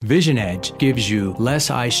Vision Edge gives you less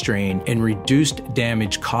eye strain and reduced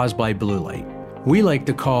damage caused by blue light. We like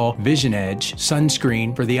to call Vision Edge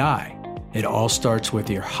sunscreen for the eye. It all starts with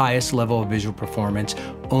your highest level of visual performance,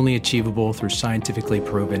 only achievable through scientifically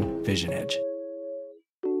proven Vision Edge.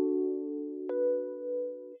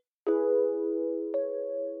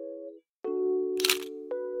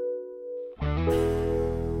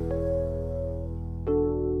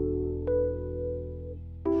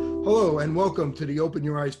 Hello and welcome to the Open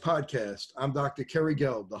Your Eyes podcast. I'm Dr. Kerry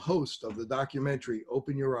Geld, the host of the documentary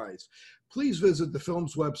Open Your Eyes. Please visit the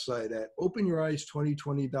film's website at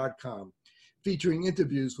openyoureyes2020.com, featuring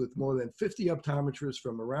interviews with more than 50 optometrists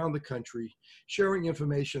from around the country, sharing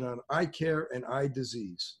information on eye care and eye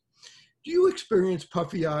disease. Do you experience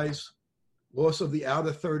puffy eyes, loss of the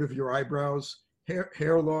outer third of your eyebrows,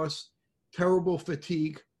 hair loss, terrible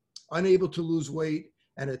fatigue, unable to lose weight,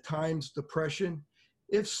 and at times depression?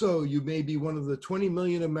 If so, you may be one of the 20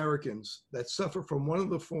 million Americans that suffer from one of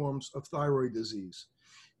the forms of thyroid disease.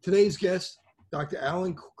 Today's guest, Dr.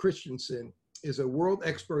 Alan Christensen, is a world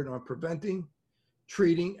expert on preventing,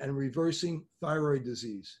 treating, and reversing thyroid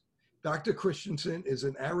disease. Dr. Christensen is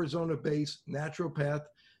an Arizona-based naturopath,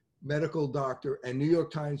 medical doctor, and New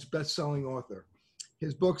York Times best-selling author.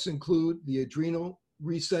 His books include The Adrenal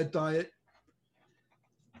Reset Diet,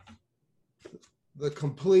 The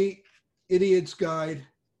Complete Idiot's Guide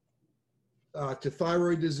to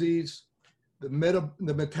Thyroid Disease, the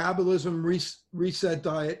Metabolism Reset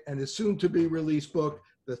Diet, and his soon-to-be released book,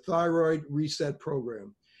 The Thyroid Reset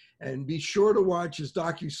Program. And be sure to watch his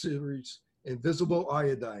docuseries, Invisible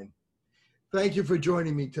Iodine. Thank you for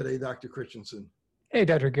joining me today, Dr. Christensen. Hey,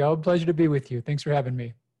 Dr. Geld, pleasure to be with you. Thanks for having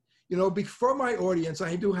me. You know, before my audience,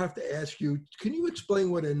 I do have to ask you, can you explain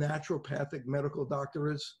what a naturopathic medical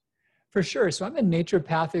doctor is? For sure. So I'm a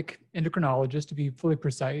naturopathic endocrinologist, to be fully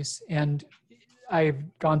precise, and I've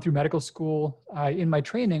gone through medical school. In my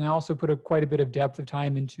training, I also put quite a bit of depth of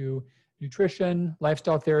time into nutrition,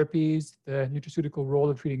 lifestyle therapies, the nutraceutical role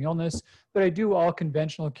of treating illness, but I do all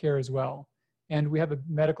conventional care as well. And we have a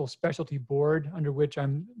medical specialty board under which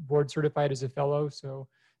I'm board certified as a fellow. So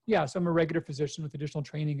I'm a regular physician with additional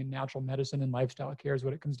training in natural medicine and lifestyle care is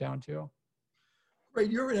what it comes down to.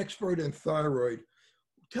 Right, you're an expert in thyroid.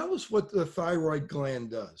 Tell us what the thyroid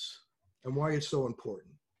gland does and why it's so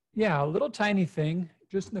important. Yeah, a little tiny thing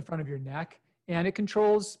just in the front of your neck, and it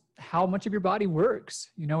controls how much of your body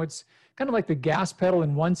works. You know, it's kind of like the gas pedal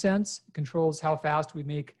in one sense. It controls how fast we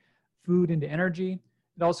make food into energy.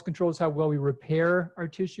 It also controls how well we repair our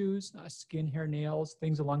tissues, skin, hair, nails,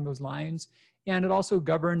 things along those lines. And it also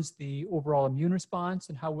governs the overall immune response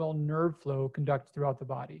and how well nerve flow conducts throughout the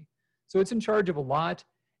body. So it's in charge of a lot,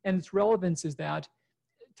 and its relevance is that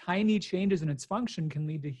tiny changes in its function can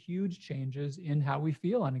lead to huge changes in how we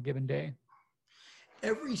feel on a given day.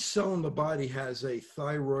 Every cell in the body has a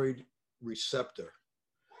thyroid receptor.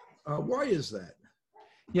 Why is that?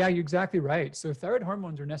 Yeah, you're exactly right. So thyroid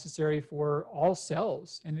hormones are necessary for all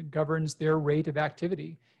cells, and it governs their rate of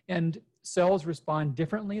activity. And cells respond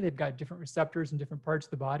differently. They've got different receptors in different parts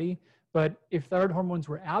of the body. But if thyroid hormones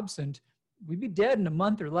were absent, we'd be dead in a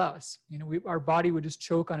month or less. You know, our body would just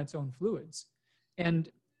choke on its own fluids. And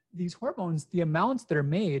these hormones, the amounts that are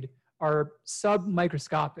made are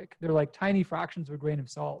submicroscopic. They're like tiny fractions of a grain of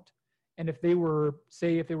salt. And if they were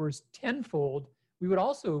tenfold, we would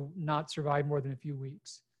also not survive more than a few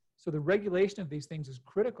weeks. So the regulation of these things is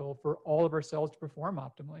critical for all of our cells to perform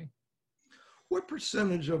optimally. What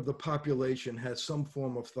percentage of the population has some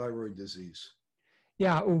form of thyroid disease?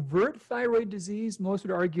 Yeah, overt thyroid disease, most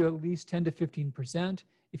would argue at least 10 to 15%.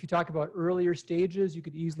 If you talk about earlier stages, you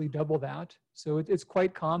could easily double that. So it's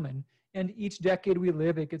quite common. And each decade we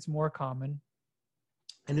live, it gets more common.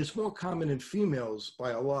 And it's more common in females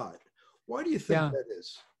by a lot. Why do you think that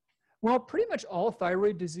is? Well, pretty much all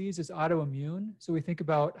thyroid disease is autoimmune. So we think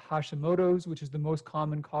about Hashimoto's, which is the most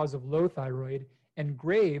common cause of low thyroid, and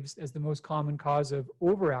Graves as the most common cause of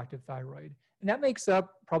overactive thyroid. And that makes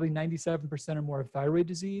up probably 97% or more of thyroid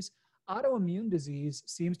disease. Autoimmune disease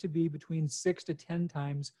seems to be between 6 to 10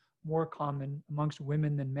 times more common amongst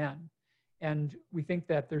women than men. And we think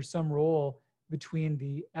that there's some role between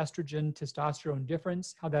the estrogen testosterone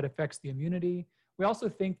difference, how that affects the immunity. We also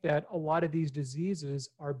think that a lot of these diseases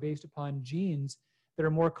are based upon genes that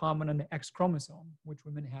are more common on the X chromosome, which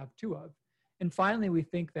women have 2 of. And finally, we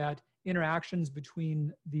think that interactions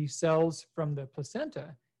between the cells from the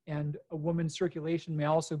placenta and a woman's circulation may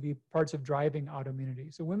also be parts of driving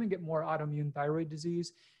autoimmunity. So women get more autoimmune thyroid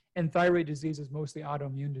disease, and thyroid disease is mostly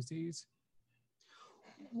autoimmune disease.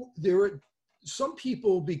 Some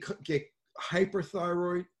people get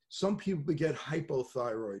hyperthyroid, some people get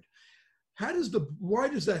hypothyroid. Why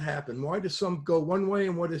does that happen? Why does some go one way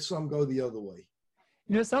and why does some go the other way?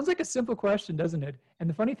 You know, it sounds like a simple question, doesn't it? And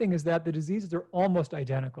the funny thing is that the diseases are almost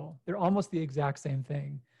identical. They're almost the exact same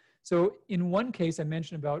thing. So in one case, I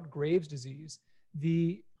mentioned about Graves' disease,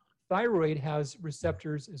 the thyroid has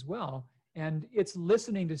receptors as well, and it's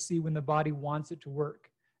listening to see when the body wants it to work.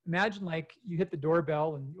 Imagine like you hit the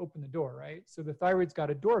doorbell and you open the door, right? So the thyroid's got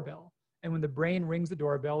a doorbell, and when the brain rings the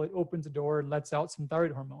doorbell, it opens the door and lets out some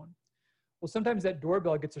thyroid hormone. Well, sometimes that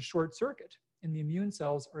doorbell gets a short circuit and the immune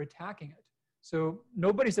cells are attacking it. So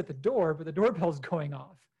nobody's at the door, but the doorbell's going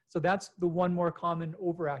off. So that's the one more common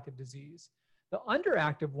overactive disease. The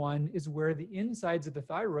underactive one is where the insides of the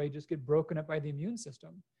thyroid just get broken up by the immune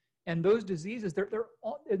system. And those diseases, they're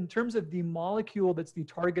all, in terms of the molecule that's the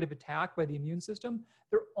target of attack by the immune system,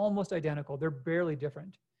 they're almost identical. They're barely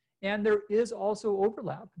different. And there is also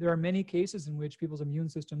overlap. There are many cases in which people's immune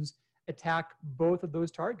systems attack both of those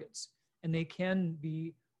targets. And they can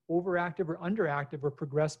be overactive or underactive or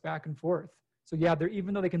progress back and forth. So yeah,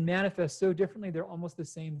 even though they can manifest so differently, they're almost the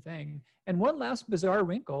same thing. And one last bizarre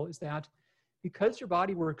wrinkle is that because your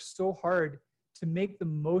body works so hard to make the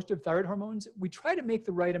most of thyroid hormones, we try to make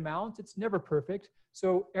the right amount. It's never perfect.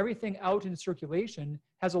 So everything out in circulation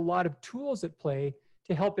has a lot of tools at play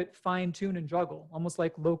to help it fine tune and juggle, almost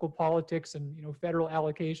like local politics and federal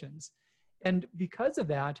allocations. And because of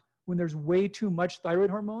that, when there's way too much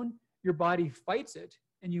thyroid hormone, your body fights it,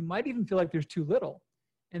 and you might even feel like there's too little.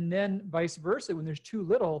 And then vice versa, when there's too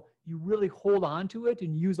little, you really hold on to it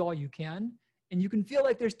and use all you can, and you can feel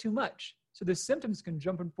like there's too much. So the symptoms can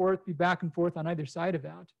jump and forth, be back and forth on either side of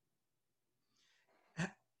that.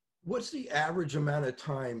 What's the average amount of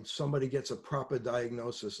time somebody gets a proper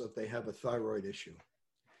diagnosis if they have a thyroid issue?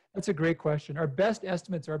 That's a great question. Our best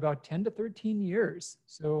estimates are about 10 to 13 years.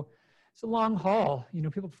 So it's a long haul.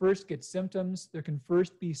 People first get symptoms. There can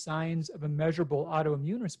first be signs of a measurable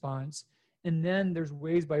autoimmune response. And then there's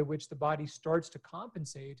ways by which the body starts to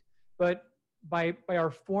compensate. But by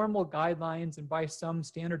our formal guidelines and by some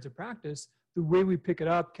standards of practice, the way we pick it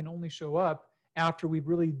up can only show up after we've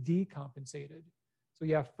really decompensated. So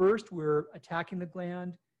yeah, first we're attacking the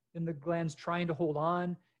gland, then the gland's trying to hold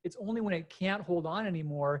on. It's only when it can't hold on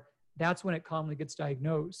anymore, that's when it commonly gets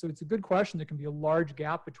diagnosed. So it's a good question. There can be a large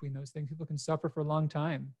gap between those things. People can suffer for a long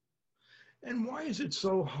time. And why is it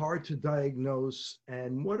so hard to diagnose?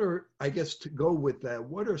 And to go with that,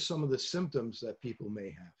 what are some of the symptoms that people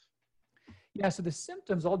may have? Yeah, so the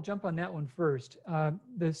symptoms, I'll jump on that one first.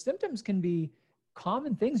 The symptoms can be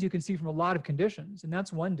common things you can see from a lot of conditions, and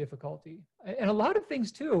that's one difficulty. And a lot of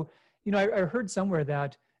things too, I heard somewhere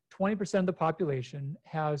that 20% of the population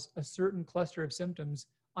has a certain cluster of symptoms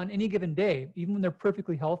on any given day, even when they're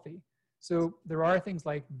perfectly healthy. So there are things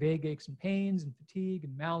like vague aches and pains and fatigue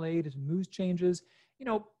and malaise and mood changes.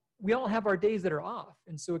 We all have our days that are off.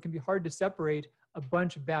 And so it can be hard to separate a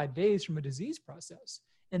bunch of bad days from a disease process.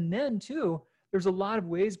 And then too, there's a lot of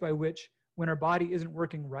ways by which when our body isn't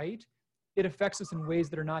working right, it affects us in ways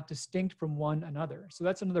that are not distinct from one another. So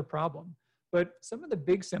that's another problem. But some of the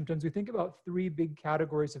big symptoms, we think about 3 big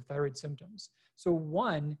categories of thyroid symptoms. So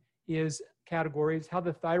one is categories, how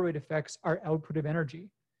the thyroid affects our output of energy.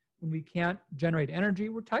 When we can't generate energy,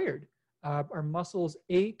 we're tired. Our muscles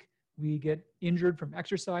ache. We get injured from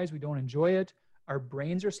exercise. We don't enjoy it. Our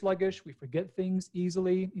brains are sluggish. We forget things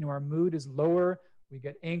easily. Our mood is lower. We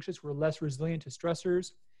get anxious. We're less resilient to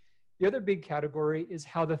stressors. The other big category is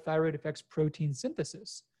how the thyroid affects protein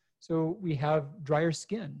synthesis. So we have drier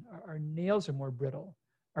skin. Our nails are more brittle.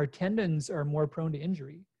 Our tendons are more prone to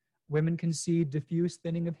injury. Women can see diffuse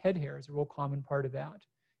thinning of head hair as a real common part of that.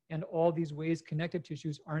 And all these ways connective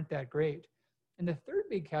tissues aren't that great. And the third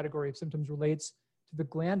big category of symptoms relates to the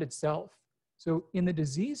gland itself. So in the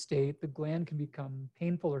disease state, the gland can become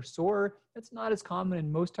painful or sore. That's not as common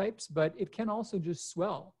in most types, but it can also just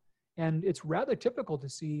swell. And it's rather typical to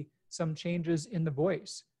see some changes in the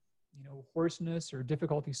voice, hoarseness or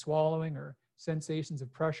difficulty swallowing or sensations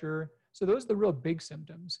of pressure. So those are the real big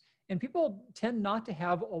symptoms. And people tend not to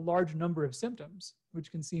have a large number of symptoms, which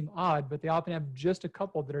can seem odd, but they often have just a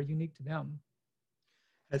couple that are unique to them.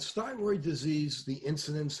 Has thyroid disease, the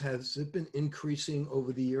incidence, has it been increasing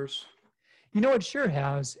over the years? It sure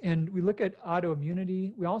has. And we look at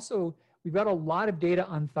autoimmunity. We've got a lot of data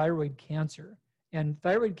on thyroid cancer. And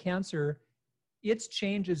thyroid cancer, its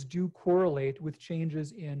changes do correlate with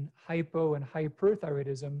changes in hypo and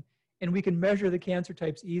hyperthyroidism. And we can measure the cancer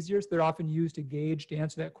types easier, so they're often used to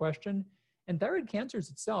answer that question. And thyroid cancers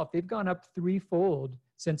itself, they've gone up 3-fold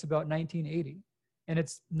since about 1980. And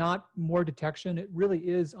it's not more detection, it really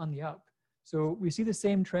is on the up. So we see the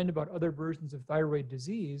same trend about other versions of thyroid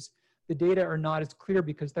disease. the data are not as clear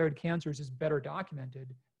because thyroid cancer is just better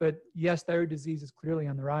documented. But yes, thyroid disease is clearly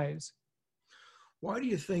on the rise. Why do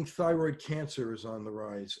you think thyroid cancer is on the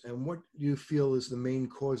rise, and what do you feel is the main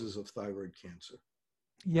causes of thyroid cancer?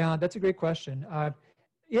 Yeah, that's a great question.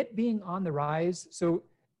 It being on the rise, so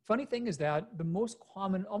funny thing is that the most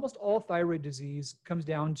common, almost all thyroid disease comes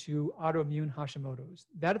down to autoimmune Hashimoto's.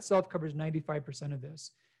 That itself covers 95% of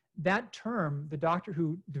this. That term, the doctor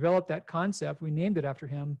who developed that concept, we named it after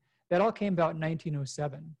him, that all came about in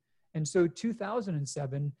 1907. And so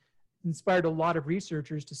 2007 inspired a lot of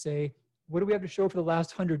researchers to say, what do we have to show for the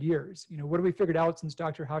last 100 years? You know, what have we figured out since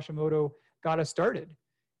Dr. Hashimoto got us started?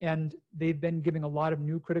 And they've been giving a lot of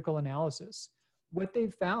new critical analysis. What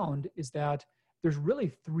they've found is that there's really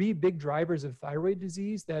three big drivers of thyroid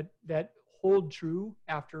disease that hold true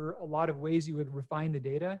after a lot of ways you would refine the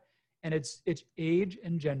data. And it's age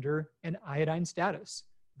and gender and iodine status.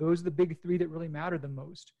 Those are the big three that really matter the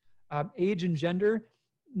most. Age and gender,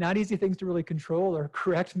 not easy things to really control or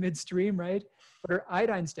correct midstream, right? But our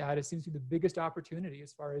iodine status seems to be the biggest opportunity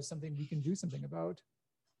as far as something we can do something about.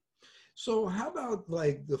 So how about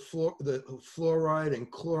like the fluoride and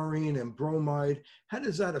chlorine and bromide? How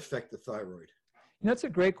does that affect the thyroid? And that's a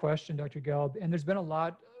great question, Dr. Gelb. And there's been a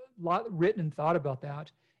lot written and thought about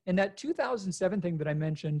that. And that 2007 thing that I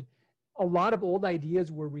mentioned, a lot of old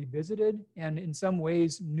ideas were revisited, and in some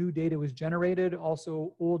ways, new data was generated.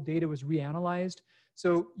 Also, old data was reanalyzed.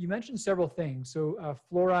 So you mentioned several things. So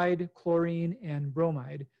fluoride, chlorine, and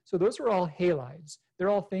bromide. So those are all halides. They're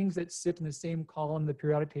all things that sit in the same column in the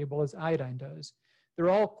periodic table as iodine does. They're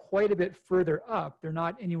all quite a bit further up. They're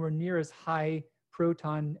not anywhere near as high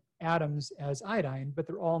proton atoms as iodine, but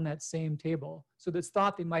they're all in that same table. So it's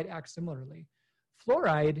thought they might act similarly.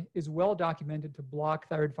 Fluoride is well documented to block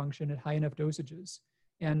thyroid function at high enough dosages.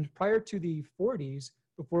 And prior to the 40s,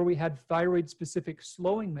 before we had thyroid-specific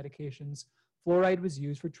slowing medications, fluoride was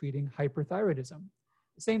used for treating hyperthyroidism.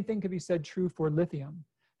 The same thing could be said true for lithium.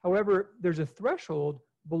 However, there's a threshold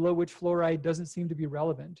below which fluoride doesn't seem to be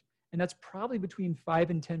relevant, and that's probably between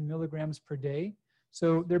 5 and 10 milligrams per day.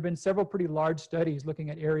 So there have been several pretty large studies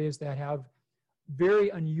looking at areas that have very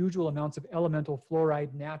unusual amounts of elemental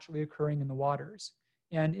fluoride naturally occurring in the waters.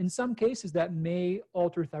 And in some cases that may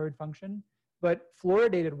alter thyroid function, but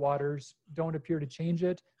fluoridated waters don't appear to change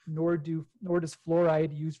it, nor does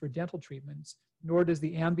fluoride used for dental treatments, nor does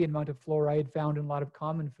the ambient amount of fluoride found in a lot of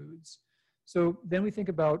common foods. So then we think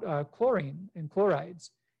about chlorine and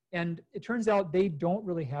chlorides, and it turns out they don't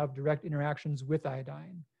really have direct interactions with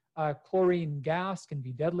iodine. Chlorine gas can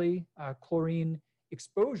be deadly. Chlorine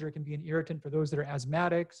exposure can be an irritant for those that are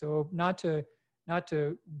asthmatic. So not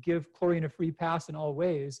to give chlorine a free pass in all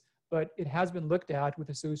ways, but it has been looked at with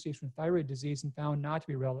association with thyroid disease and found not to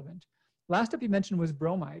be relevant. Last up you mentioned was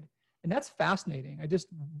bromide, and that's fascinating.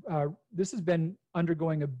 This has been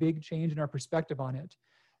undergoing a big change in our perspective on it.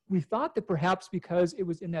 We thought that perhaps because it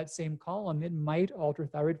was in that same column, it might alter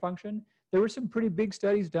thyroid function. There were some pretty big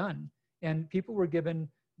studies done, and people were given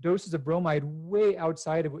doses of bromide way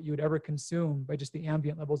outside of what you would ever consume by just the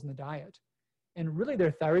ambient levels in the diet. And really their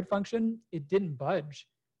thyroid function, it didn't budge.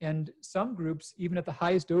 And some groups, even at the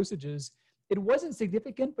highest dosages, it wasn't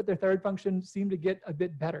significant, but their thyroid function seemed to get a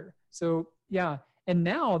bit better. So yeah, and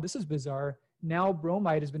now, this is bizarre, now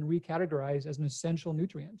bromide has been recategorized as an essential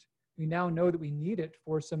nutrient. We now know that we need it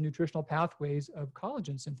for some nutritional pathways of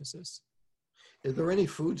collagen synthesis. Is there any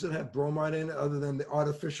foods that have bromide in it other than the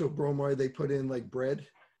artificial bromide they put in like bread?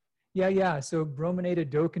 Yeah. So brominated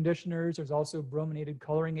dough conditioners, there's also brominated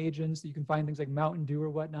coloring agents. You can find things like Mountain Dew or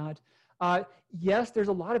whatnot. Yes, there's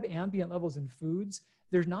a lot of ambient levels in foods.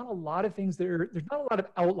 There's not a lot of things there's not a lot of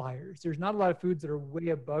outliers. There's not a lot of foods that are way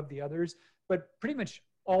above the others, but pretty much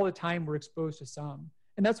all the time we're exposed to some.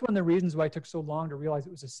 And that's one of the reasons why it took so long to realize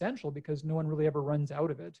it was essential, because no one really ever runs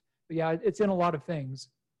out of it. But yeah, it's in a lot of things.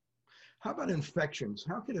 How about infections?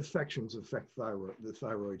 How can infections affect the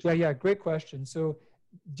thyroid? Yeah, great question. So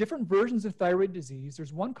different versions of thyroid disease,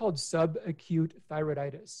 there's one called subacute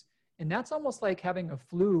thyroiditis. And that's almost like having a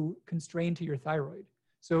flu constrained to your thyroid.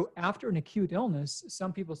 So after an acute illness,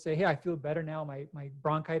 some people say, hey, I feel better now, my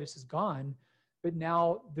bronchitis is gone, but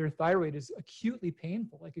now their thyroid is acutely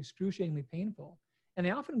painful, like excruciatingly painful. And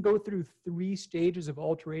they often go through 3 stages of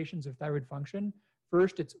alterations of thyroid function.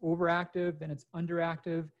 First, it's overactive, then it's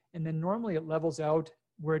underactive, and then normally it levels out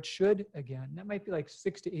where it should again. That might be like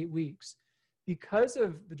 6 to 8 weeks. Because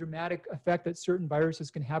of the dramatic effect that certain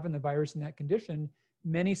viruses can have in the virus in that condition,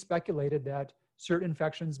 many speculated that certain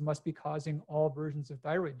infections must be causing all versions of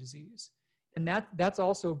thyroid disease. And that's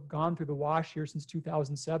also gone through the wash here since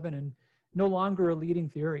 2007. And no longer a leading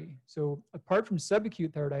theory. So apart from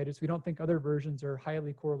subacute thyroiditis, we don't think other versions are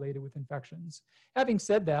highly correlated with infections. Having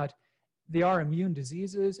said that, they are immune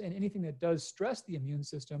diseases, and anything that does stress the immune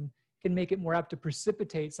system can make it more apt to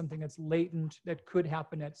precipitate something that's latent that could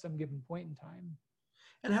happen at some given point in time.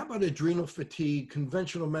 And how about adrenal fatigue?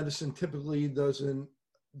 Conventional medicine typically doesn't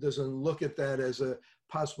look at that as a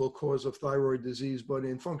possible cause of thyroid disease, but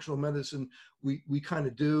in functional medicine, we kind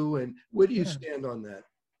of do. And where do you stand on that?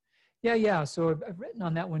 Yeah. So I've written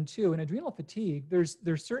on that one too. In adrenal fatigue,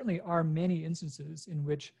 there certainly are many instances in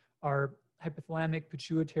which our hypothalamic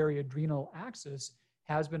pituitary adrenal axis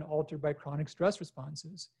has been altered by chronic stress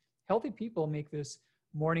responses. Healthy people make this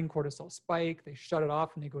morning cortisol spike, they shut it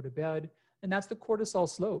off when they go to bed, and that's the cortisol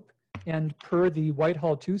slope. And per the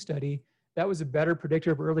Whitehall 2 study, that was a better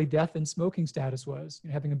predictor of early death than smoking status was,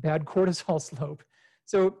 having a bad cortisol slope.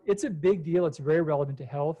 So it's a big deal. It's very relevant to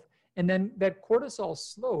health. And then that cortisol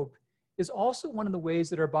slope is also one of the ways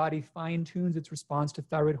that our body fine-tunes its response to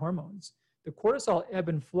thyroid hormones. The cortisol ebb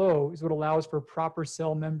and flow is what allows for proper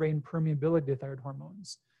cell membrane permeability to thyroid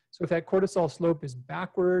hormones. So if that cortisol slope is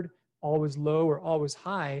backward, always low or always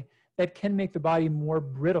high, that can make the body more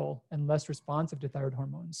brittle and less responsive to thyroid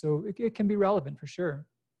hormones. So it can be relevant for sure.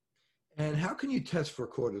 And how can you test for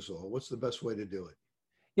cortisol? What's the best way to do it?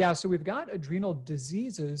 Yeah, so we've got adrenal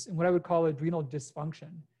diseases and what I would call adrenal dysfunction.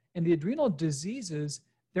 And the adrenal diseases,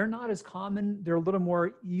 they're not as common. They're a little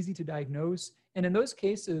more easy to diagnose. And in those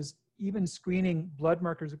cases, even screening blood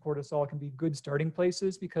markers of cortisol can be good starting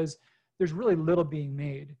places because there's really little being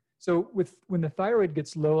made. So when the thyroid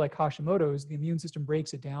gets low, like Hashimoto's, the immune system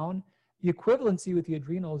breaks it down. The equivalency with the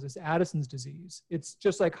adrenals is Addison's disease. It's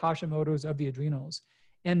just like Hashimoto's of the adrenals.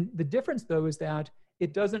 And the difference, though, is that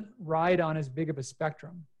it doesn't ride on as big of a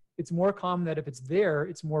spectrum. It's more common that if it's there,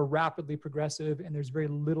 it's more rapidly progressive and there's very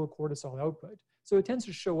little cortisol output. So it tends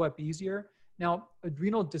to show up easier. Now,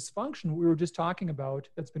 adrenal dysfunction, we were just talking about,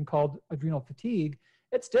 that's been called adrenal fatigue,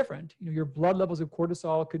 it's different. Your blood levels of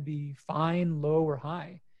cortisol could be fine, low, or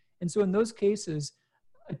high. And so in those cases,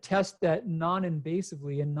 a test that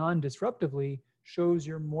non-invasively and non-disruptively shows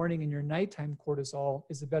your morning and your nighttime cortisol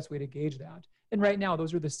is the best way to gauge that. And right now,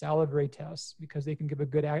 those are the salivary tests because they can give a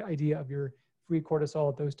good idea of your free cortisol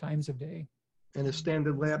at those times of day. And a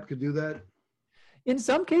standard lab could do that? In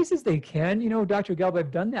some cases, they can. Dr. Gelb,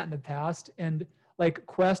 I've done that in the past. And like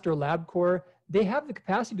Quest or LabCorp, they have the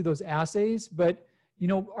capacity to do those assays, but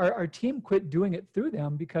our team quit doing it through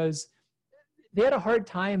them because they had a hard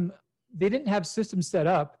time. They didn't have systems set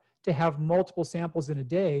up to have multiple samples in a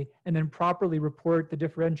day and then properly report the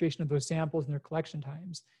differentiation of those samples and their collection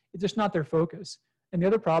times. It's just not their focus. And the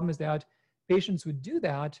other problem is that patients would do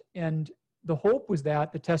that, and the hope was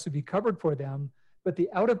that the test would be covered for them, but the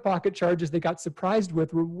out-of-pocket charges they got surprised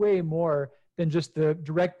with were way more than just the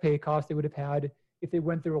direct pay cost they would have had if they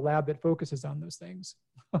went through a lab that focuses on those things.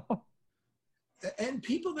 And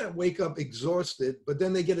people that wake up exhausted, but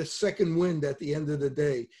then they get a second wind at the end of the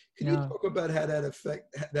day. Can you talk about how that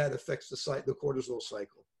affects the cortisol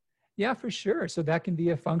cycle? Yeah, for sure. So that can be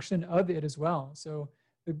a function of it as well. So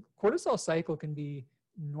the cortisol cycle can be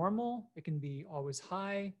normal. It can be always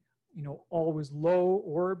high, always low,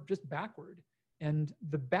 or just backward. And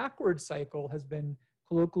the backward cycle has been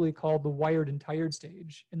colloquially called the wired and tired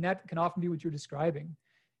stage. And that can often be what you're describing.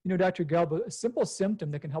 Dr. Gelb, a simple symptom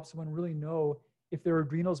that can help someone really know if their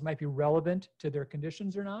adrenals might be relevant to their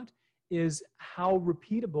conditions or not is how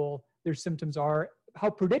repeatable their symptoms are, how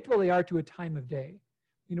predictable they are to a time of day.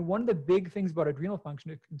 One of the big things about adrenal function,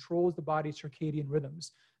 it controls the body's circadian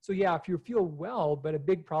rhythms. So yeah, if you feel well, but a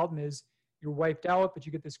big problem is you're wiped out, but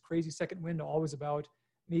you get this crazy second wind always about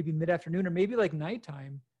maybe mid-afternoon or maybe like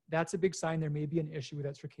nighttime, that's a big sign there may be an issue with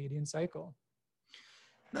that circadian cycle.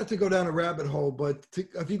 Not to go down a rabbit hole, but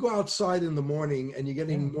if you go outside in the morning and you're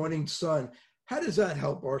getting morning sun, how does that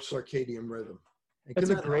help our circadian rhythm?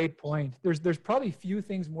 That's a great point. There's probably few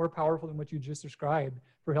things more powerful than what you just described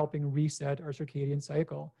for helping reset our circadian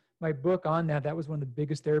cycle. My book on that was one of the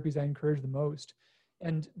biggest therapies I encourage the most.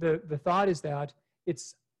 And the thought is that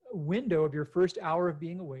it's a window of your first hour of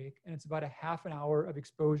being awake, and it's about a half an hour of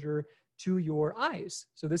exposure to your eyes.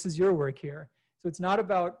 So this is your work here. So it's not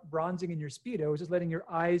about bronzing in your Speedo, it's just letting your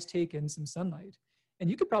eyes take in some sunlight. And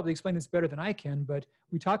you could probably explain this better than I can, but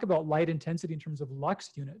we talk about light intensity in terms of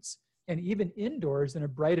lux units. And even indoors in a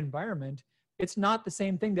bright environment, it's not the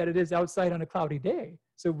same thing that it is outside on a cloudy day.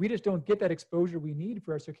 So we just don't get that exposure we need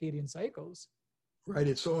for our circadian cycles. Right.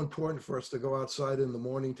 It's so important for us to go outside in the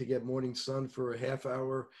morning to get morning sun for a half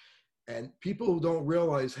hour. And people don't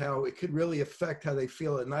realize how it could really affect how they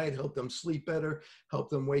feel at night, help them sleep better, help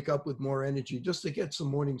them wake up with more energy, just to get some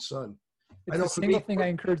morning sun. It's the single thing I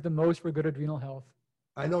encourage the most for good adrenal health.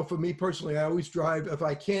 I know for me personally, I always drive, if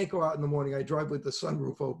I can't go out in the morning, I drive with the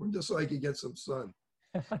sunroof open just so I can get some sun.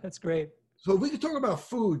 That's great. So if we could talk about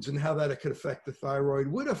foods and how that could affect the thyroid.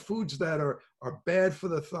 What are foods that are bad for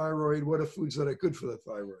the thyroid? What are foods that are good for the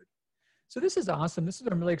thyroid? So this is awesome. This is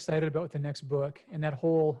what I'm really excited about with the next book and that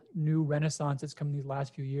whole new renaissance that's come these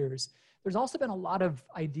last few years. There's also been a lot of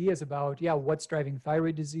ideas about, what's driving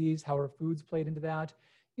thyroid disease, how are foods played into that,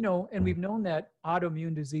 and we've known that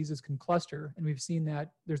autoimmune diseases can cluster, and we've seen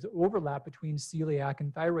that there's the overlap between celiac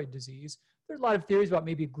and thyroid disease. There's a lot of theories about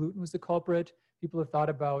maybe gluten was the culprit. People have thought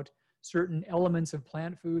about certain elements of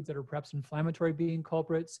plant foods that are perhaps inflammatory being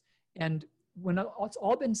culprits. And when it's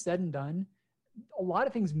all been said and done, a lot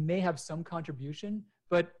of things may have some contribution,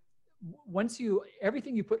 but once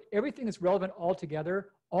everything that's relevant all together,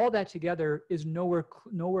 all that together is nowhere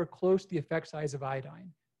close to the effect size of iodine.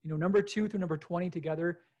 Number 2 through number 20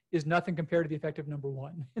 together is nothing compared to the effect of number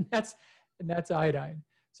 1, and that's iodine.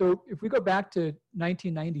 So if we go back to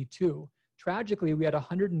 1992, tragically, we had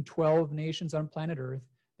 112 nations on planet Earth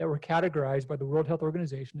that were categorized by the World Health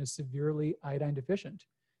Organization as severely iodine deficient.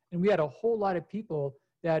 And we had a whole lot of people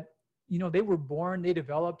that, they were born, they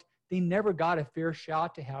developed, they never got a fair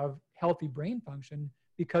shot to have healthy brain function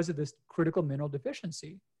because of this critical mineral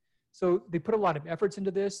deficiency. So they put a lot of efforts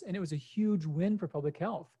into this, and it was a huge win for public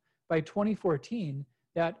health. By 2014,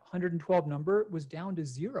 that 112 number was down to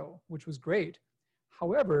 0, which was great.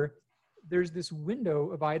 However, there's this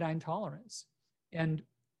window of iodine tolerance, and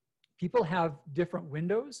people have different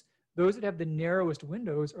windows. Those that have the narrowest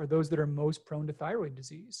windows are those that are most prone to thyroid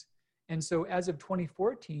disease. And so as of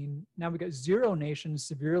 2014, now we've got 0 nations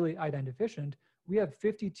severely iodine deficient. We have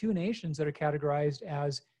 52 nations that are categorized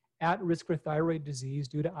as at risk for thyroid disease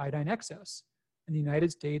due to iodine excess. And the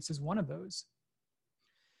United States is one of those.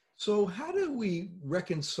 So how do we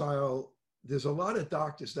reconcile, there's a lot of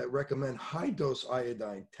doctors that recommend high dose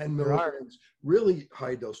iodine, 10 milligrams, really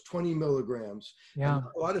high dose, 20 milligrams. Yeah. And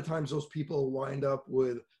a lot of times those people wind up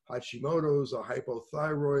with Hashimoto's or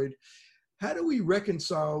hypothyroid. How do we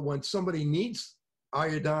reconcile when somebody needs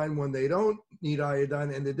iodine, when they don't need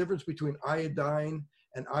iodine, and the difference between iodine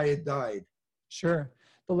and iodide? Sure.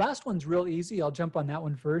 The last one's real easy. I'll jump on that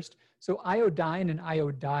one first. So iodine and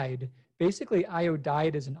iodide, basically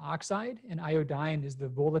iodide is an oxide and iodine is the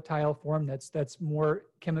volatile form that's more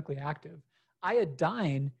chemically active.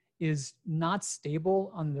 Iodine is not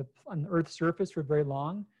stable on the Earth's surface for very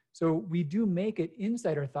long. So we do make it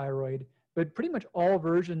inside our thyroid, but pretty much all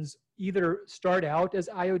versions either start out as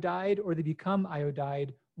iodide or they become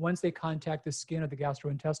iodide once they contact the skin or the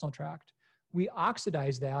gastrointestinal tract. We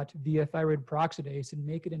oxidize that via thyroid peroxidase and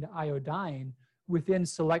make it into iodine within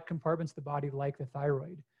select compartments of the body like the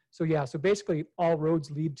thyroid. So so basically all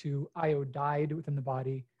roads lead to iodide within the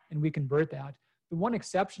body, and we convert that. The one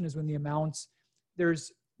exception is when the amounts,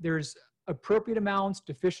 there's appropriate amounts,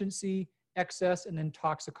 deficiency, excess, and then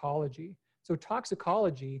toxicology. So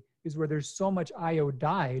toxicology is where there's so much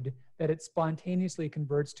iodide that it spontaneously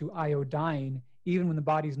converts to iodine, even when the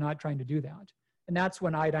body's not trying to do that. And that's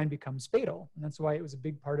when iodine becomes fatal. And that's why it was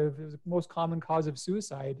it was the most common cause of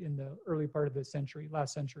suicide in the early part of the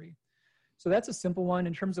last century. So that's a simple one.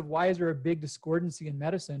 In terms of why is there a big discordancy in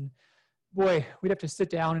medicine, boy, we'd have to sit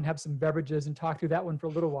down and have some beverages and talk through that one for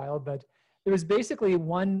a little while. But there was basically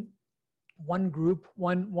one group,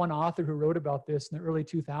 one author who wrote about this in the early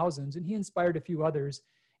 2000s, and he inspired a few others.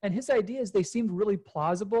 And his ideas, they seemed really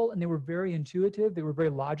plausible and they were very intuitive. They were very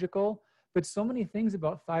logical. But so many things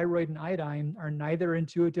about thyroid and iodine are neither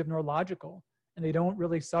intuitive nor logical, and they don't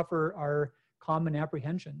really suffer our common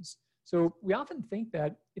apprehensions. So we often think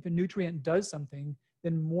that if a nutrient does something,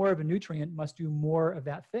 then more of a nutrient must do more of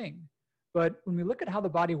that thing. But when we look at how the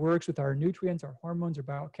body works with our nutrients, our hormones, our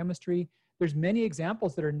biochemistry, there's many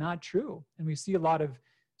examples that are not true. And we see a lot of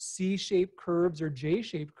C-shaped curves or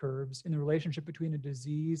J-shaped curves in the relationship between a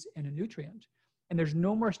disease and a nutrient. And there's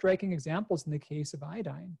no more striking examples in the case of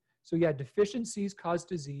iodine. So deficiencies cause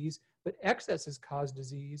disease, but excesses cause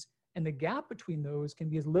disease. And the gap between those can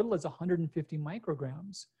be as little as 150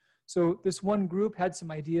 micrograms. So this one group had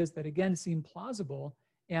some ideas that again seemed plausible,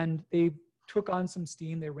 and they took on some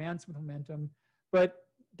steam, they ran some momentum, but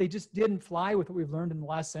they just didn't fly with what we've learned in the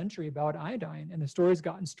last century about iodine. And the story's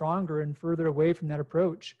gotten stronger and further away from that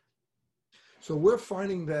approach. So we're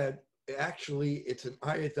finding that actually it's an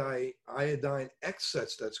iodine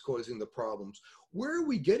excess that's causing the problems. Where are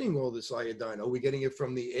we getting all this iodine? Are we getting it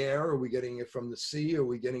from the air? Are we getting it from the sea? Are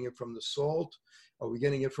we getting it from the salt? Are we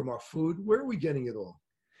getting it from our food? Where are we getting it all?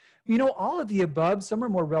 You know, all of the above, some are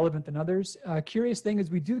more relevant than others. Curious thing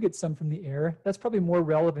is we do get some from the air. That's probably more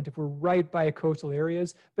relevant if we're right by coastal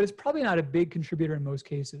areas, but it's probably not a big contributor in most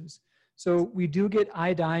cases. So we do get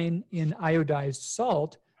iodine in iodized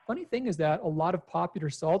salt. Funny thing is that a lot of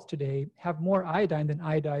popular salts today have more iodine than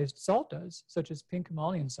iodized salt does, such as pink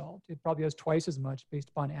Himalayan salt. It probably has twice as much based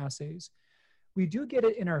upon assays. We do get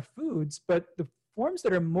it in our foods, but the forms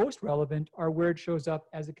that are most relevant are where it shows up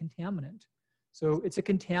as a contaminant. So it's a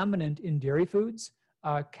contaminant in dairy foods.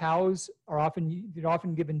 Cows are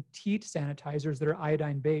often given teat sanitizers that are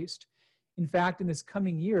iodine based. In fact, in this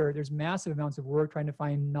coming year, there's massive amounts of work trying to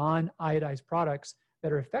find non-iodized products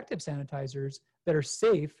that are effective sanitizers, that are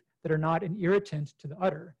safe, that are not an irritant to the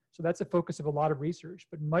udder. So that's a focus of a lot of research,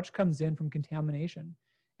 but much comes in from contamination.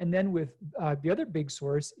 And then with the other big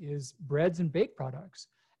source is breads and baked products.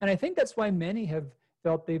 And I think that's why many have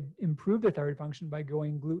felt they've improved their thyroid function by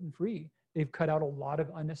going gluten-free. They've cut out a lot of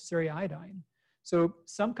unnecessary iodine. So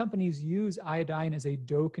some companies use iodine as a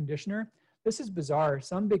dough conditioner. This is bizarre.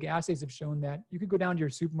 Some big assays have shown that you could go down to your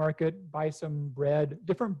supermarket, buy some bread,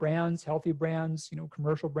 different brands, healthy brands,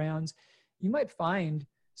 commercial brands. You might find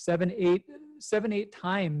 7-8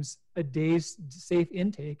 times a day's safe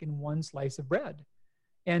intake in one slice of bread.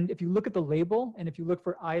 And if you look at the label and if you look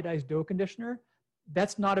for iodized dough conditioner,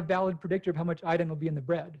 that's not a valid predictor of how much iodine will be in the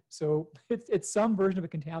bread. So it's some version of a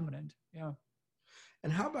contaminant. Yeah.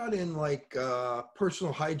 And how about in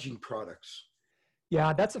personal hygiene products?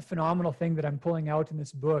 Yeah, that's a phenomenal thing that I'm pulling out in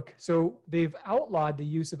this book. So they've outlawed the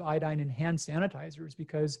use of iodine in hand sanitizers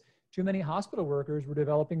because too many hospital workers were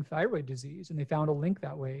developing thyroid disease, and they found a link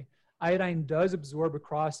that way. Iodine does absorb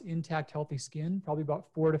across intact, healthy skin, probably about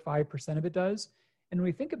 4 to 5% of it does. And when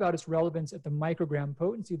we think about its relevance at the microgram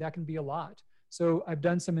potency, that can be a lot. So I've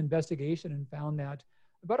done some investigation and found that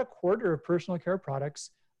about a quarter of personal care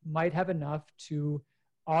products might have enough to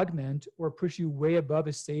augment or push you way above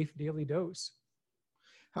a safe daily dose.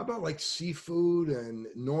 How about seafood and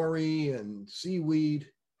nori and seaweed?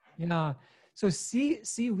 Yeah. So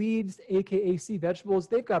seaweeds, AKA sea vegetables,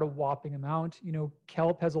 they've got a whopping amount.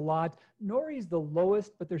 Kelp has a lot. Nori is the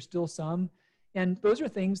lowest, but there's still some. And those are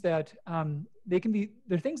things that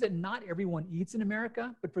they're things that not everyone eats in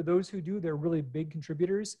America, but for those who do, they're really big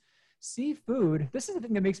contributors. Seafood, this is the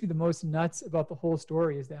thing that makes me the most nuts about the whole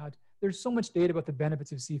story, is that there's so much data about the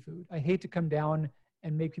benefits of seafood. I hate to come down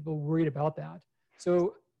and make people worried about that.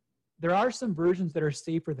 So there are some versions that are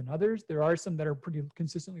safer than others. There are some that are pretty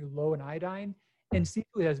consistently low in iodine, and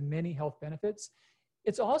seafood has many health benefits.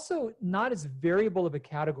 It's also not as variable of a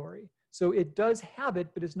category. So it does have it,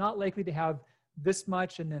 but it's not likely to have this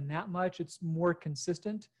much and then that much. It's more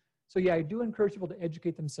consistent. So yeah, I do encourage people to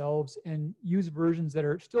educate themselves and use versions that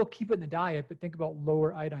are still keep it in the diet, but think about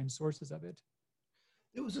lower iodine sources of it.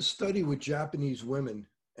 There was a study with Japanese women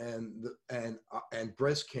and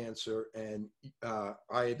breast cancer and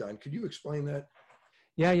iodine. Could you explain that?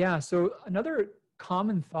 Yeah. So another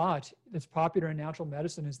common thought that's popular in natural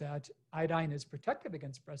medicine is that iodine is protective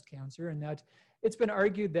against breast cancer, and that it's been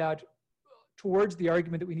argued that towards the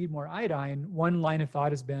argument that we need more iodine, one line of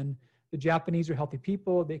thought has been the Japanese are healthy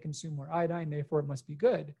people, they consume more iodine, therefore it must be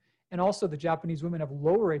good. And also the Japanese women have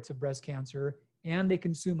lower rates of breast cancer and they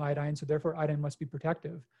consume iodine, so therefore iodine must be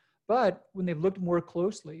protective. But when they've looked more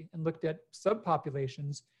closely and looked at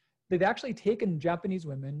subpopulations, they've actually taken Japanese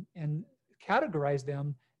women and categorized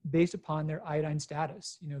them based upon their iodine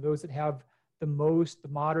status, those that have the most, the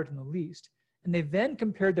moderate, and the least. And they've then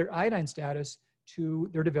compared their iodine status to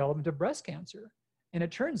their development of breast cancer. And it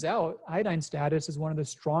turns out iodine status is one of the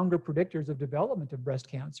stronger predictors of development of breast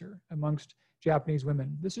cancer amongst Japanese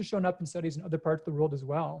women. This has shown up in studies in other parts of the world as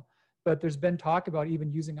well. But there's been talk about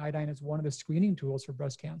even using iodine as one of the screening tools for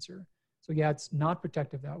breast cancer. So yeah, it's not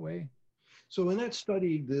protective that way. So in that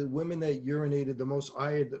study, the women that urinated the most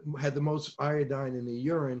had the most iodine in the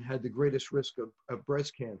urine had the greatest risk of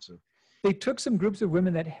breast cancer. They took some groups of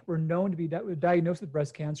women that were known to be diagnosed with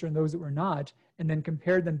breast cancer and those that were not, and then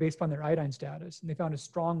compared them based on their iodine status. And they found a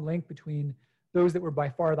strong link between those that were by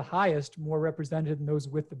far the highest, more represented than those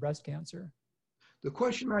with the breast cancer. The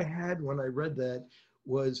question I had when I read that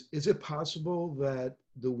was, is it possible that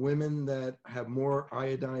the women that have more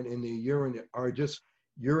iodine in the urine are just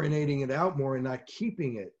urinating it out more and not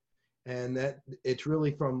keeping it? And that it's really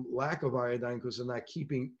from lack of iodine because they're not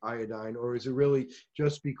keeping iodine, or is it really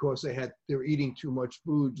just because they're eating too much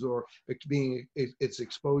foods, or it's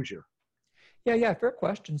exposure? Yeah, fair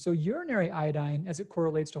question. So urinary iodine, as it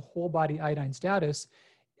correlates to whole body iodine status,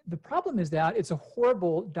 the problem is that it's a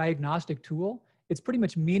horrible diagnostic tool. It's pretty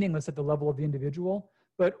much meaningless at the level of the individual,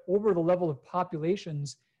 but over the level of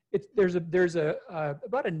populations, There's about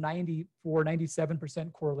a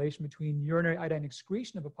 97% correlation between urinary iodine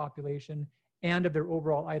excretion of a population and of their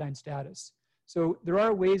overall iodine status. So there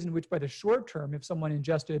are ways in which by the short term, if someone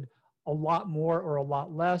ingested a lot more or a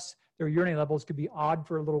lot less, their urinary levels could be odd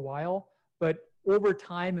for a little while. But over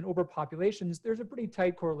time and over populations, there's a pretty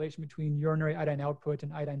tight correlation between urinary iodine output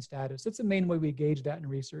and iodine status. That's the main way we gauge that in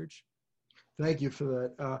research. Thank you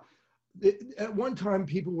for that. At one time,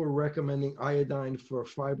 people were recommending iodine for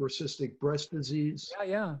fibrocystic breast disease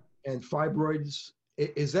Yeah. and fibroids.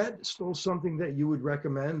 Is that still something that you would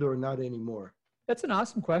recommend or not anymore? That's an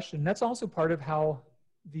awesome question. That's also part of how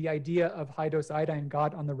the idea of high-dose iodine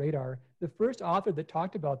got on the radar. The first author that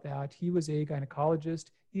talked about that, he was a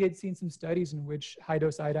gynecologist. He had seen some studies in which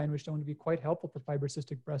high-dose iodine was shown to be quite helpful for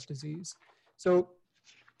fibrocystic breast disease. So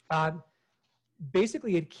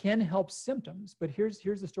basically, it can help symptoms, but here's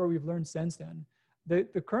the story we've learned since then.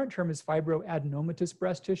 The current term is fibroadenomatous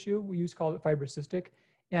breast tissue. We used to call it fibrocystic,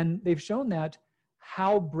 and they've shown that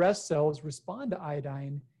how breast cells respond to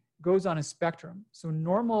iodine goes on a spectrum. So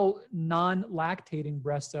normal non-lactating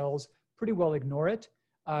breast cells pretty well ignore it.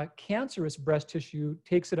 Cancerous breast tissue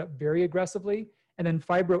takes it up very aggressively, and then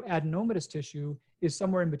fibroadenomatous tissue is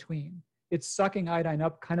somewhere in between. It's sucking iodine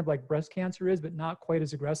up kind of like breast cancer is, but not quite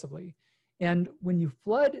as aggressively. And when you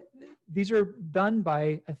flood, these are done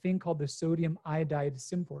by a thing called the sodium iodide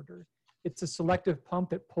symporter. It's a selective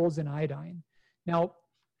pump that pulls in iodine. Now,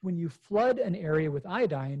 when you flood an area with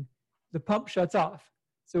iodine, the pump shuts off.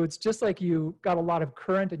 So it's just like you got a lot of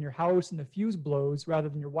current in your house and the fuse blows rather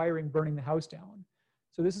than your wiring burning the house down.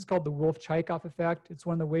 So this is called the Wolff-Chaikoff effect. It's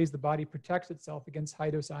one of the ways the body protects itself against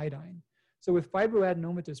high-dose iodine. So with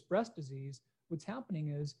fibroadenomatous breast disease, what's happening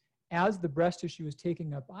is as the breast tissue is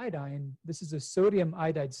taking up iodine, this is a sodium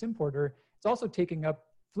iodide symporter, it's also taking up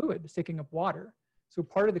fluid, it's taking up water. So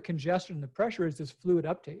part of the congestion and the pressure is this fluid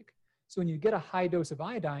uptake. So when you get a high dose of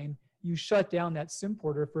iodine, you shut down that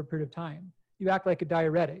symporter for a period of time. You act like a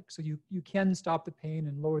diuretic, so you can stop the pain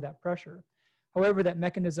and lower that pressure. However, that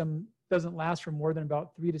mechanism doesn't last for more than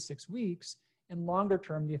about 3 to 6 weeks, and longer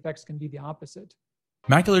term, the effects can be the opposite.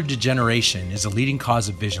 Macular degeneration is a leading cause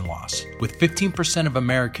of vision loss, with 15% of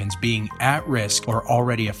Americans being at risk or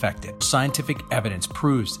already affected. Scientific evidence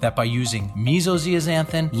proves that by using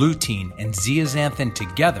mesozeaxanthin, lutein, and zeaxanthin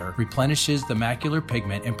together replenishes the macular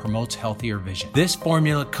pigment and promotes healthier vision. This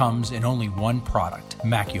formula comes in only one product,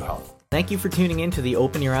 MacuHealth. Thank you for tuning in to the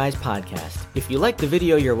Open Your Eyes podcast. If you like the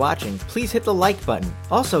video you're watching, please hit the like button.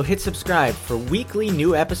 Also, hit subscribe for weekly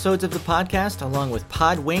new episodes of the podcast, along with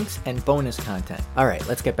pod winks and bonus content. All right,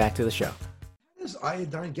 let's get back to the show. How does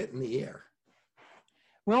iodine get in the air?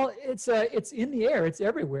 Well, it's in the air. It's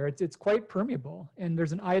everywhere. It's quite permeable. And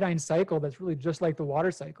there's an iodine cycle that's really just like the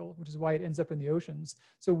water cycle, which is why it ends up in the oceans.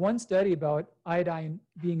 So one study about iodine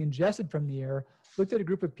being ingested from the air looked at a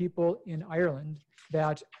group of people in Ireland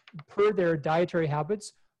that per their dietary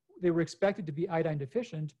habits, they were expected to be iodine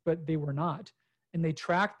deficient, but they were not. And they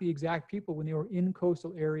tracked the exact people when they were in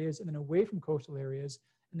coastal areas and then away from coastal areas.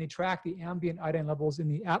 And they tracked the ambient iodine levels in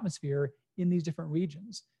the atmosphere in these different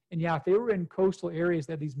regions. And yeah, if they were in coastal areas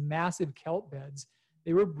that had these massive kelp beds,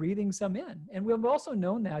 they were breathing some in. And we've also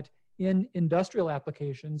known that in industrial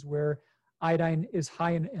applications where iodine is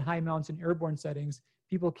high in high amounts in airborne settings,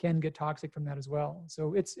 people can get toxic from that as well.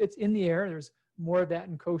 So it's in the air. There's more of that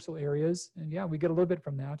in coastal areas. And yeah, we get a little bit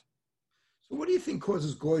from that. So what do you think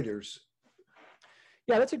causes goiters?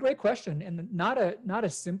 Yeah, that's a great question. And not a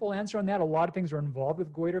simple answer on that. A lot of things are involved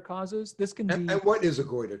with goiter causes. This can be... And what is a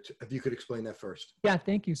goiter? If you could explain that first. Yeah,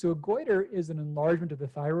 thank you. So a goiter is an enlargement of the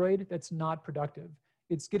thyroid that's not productive.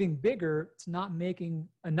 It's getting bigger. It's not making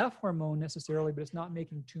enough hormone necessarily, but it's not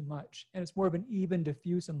making too much. And it's more of an even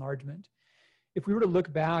diffuse enlargement. If we were to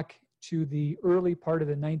look back to the early part of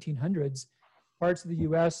the 1900s, parts of the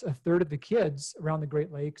US, a third of the kids around the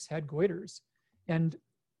Great Lakes had goiters. And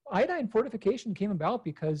iodine fortification came about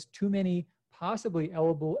because too many possibly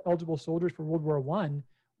eligible soldiers for World War I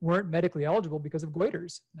weren't medically eligible because of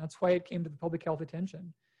goiters. That's why it came to the public health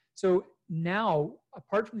attention. So now,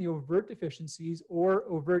 apart from the overt deficiencies or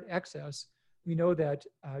overt excess, we know that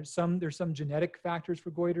there's some genetic factors for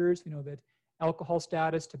goiters. We know that alcohol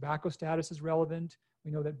status, tobacco status is relevant. We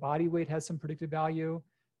know that body weight has some predictive value.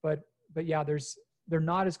 But yeah, they're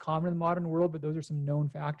not as common in the modern world, but those are some known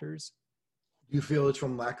factors. Do you feel it's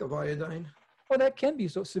from lack of iodine? Well, that can be.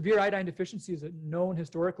 So severe iodine deficiency is a known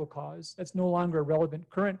historical cause. That's no longer a relevant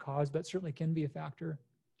current cause, but certainly can be a factor.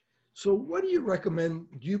 So what do you recommend?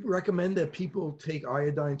 Do you recommend that people take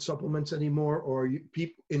iodine supplements anymore, or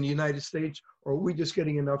people in the United States, or are we just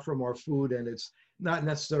getting enough from our food and it's not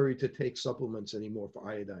necessary to take supplements anymore for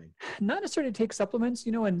iodine? Not necessarily to take supplements,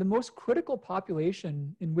 and the most critical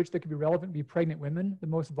population in which that could be relevant would be pregnant women, the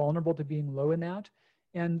most vulnerable to being low in that.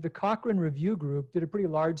 And the Cochrane Review Group did a pretty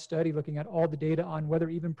large study looking at all the data on whether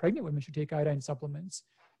even pregnant women should take iodine supplements.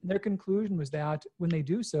 And their conclusion was that when they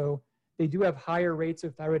do so, they do have higher rates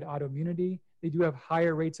of thyroid autoimmunity, they do have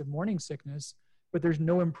higher rates of morning sickness, but there's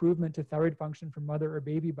no improvement to thyroid function for mother or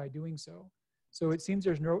baby by doing so. So it seems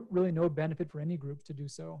there's really no benefit for any group to do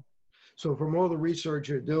so. So from all the research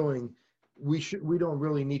you're doing, we don't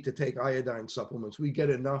really need to take iodine supplements. We get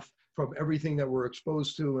enough from everything that we're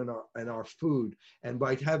exposed to in our food. And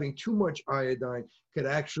by having too much iodine could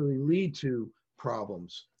actually lead to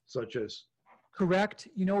problems such as. Correct.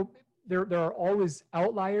 There are always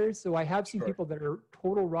outliers. So I have seen Sure. people that are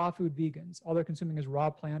total raw food vegans. All they're consuming is raw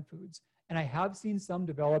plant foods. And I have seen some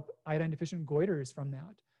develop iodine deficient goiters from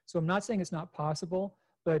that. So I'm not saying it's not possible,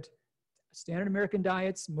 but standard American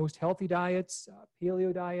diets, most healthy diets,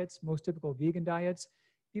 paleo diets, most typical vegan diets,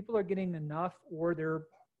 people are getting enough or they're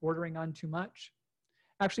bordering on too much.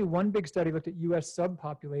 Actually, one big study looked at US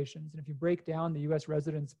subpopulations. And if you break down the US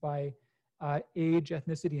residents by age,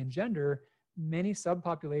 ethnicity, and gender, many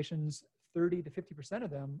subpopulations, 30 to 50% of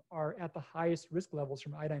them are at the highest risk levels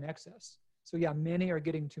from iodine excess. So yeah, many are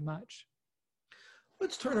getting too much.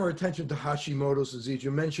 Let's turn our attention to Hashimoto's disease.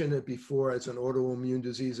 You mentioned it before as an autoimmune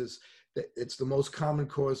disease. It's the most common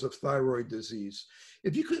cause of thyroid disease.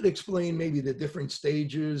 If you could explain maybe the different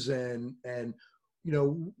stages and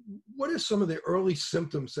what are some of the early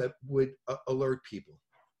symptoms that would alert people?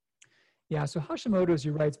 Yeah, so Hashimoto's,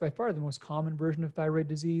 you're right, it's by far the most common version of thyroid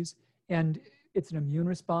disease, and it's an immune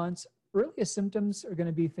response. Earliest symptoms are going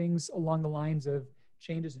to be things along the lines of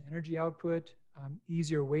changes in energy output,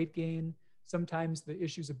 easier weight gain. Sometimes the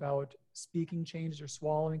issues about speaking changes or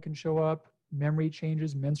swallowing can show up, memory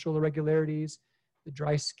changes, menstrual irregularities, the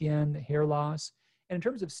dry skin, the hair loss. And in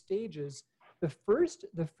terms of stages, the first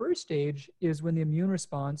stage is when the immune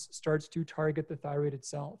response starts to target the thyroid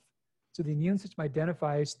itself. So the immune system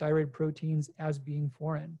identifies thyroid proteins as being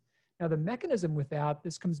foreign. Now the mechanism with that,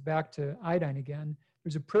 this comes back to iodine again,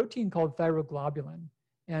 there's a protein called thyroglobulin.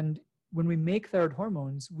 And when we make thyroid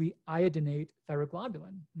hormones, we iodinate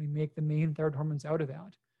thyroglobulin. We make the main thyroid hormones out of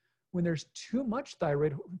that. When there's too much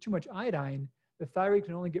iodine, the thyroid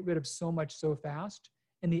can only get rid of so much so fast.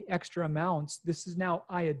 And the extra amounts, this is now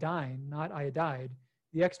iodine, not iodide,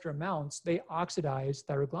 the extra amounts, they oxidize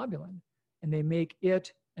thyroglobulin. And they make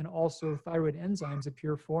it and also thyroid enzymes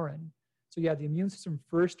appear foreign. So yeah, the immune system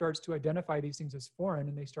first starts to identify these things as foreign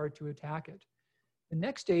and they start to attack it. The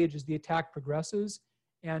next stage is the attack progresses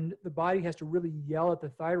and the body has to really yell at the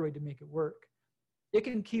thyroid to make it work. It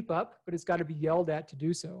can keep up, but it's got to be yelled at to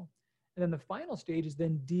do so. And then the final stage is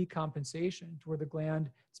then decompensation, to where the gland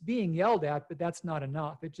is being yelled at, but that's not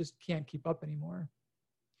enough. It just can't keep up anymore.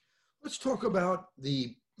 Let's talk about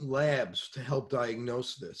the labs to help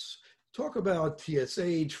diagnose this. Talk about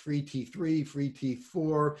TSH, free T3, free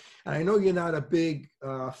T4. And I know you're not a big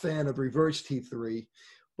fan of reverse T3,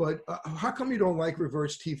 but how come you don't like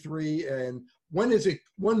reverse T3? And when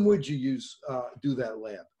would you do that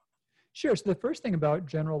lab? Sure. So the first thing about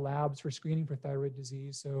general labs for screening for thyroid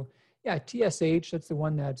disease. So yeah, TSH, that's the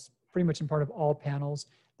one that's pretty much in part of all panels.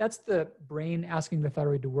 That's the brain asking the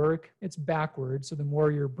thyroid to work. It's backwards. So the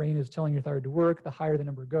more your brain is telling your thyroid to work, the higher the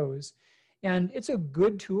number goes. And it's a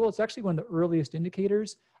good tool. It's actually one of the earliest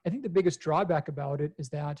indicators. I think the biggest drawback about it is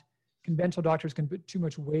that conventional doctors can put too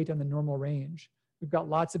much weight on the normal range. We've got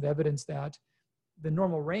lots of evidence that the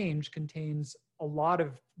normal range contains a lot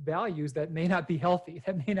of values that may not be healthy,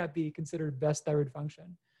 that may not be considered best thyroid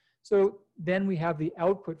function. So then we have the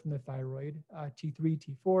output from the thyroid, T3,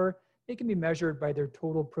 T4. They can be measured by their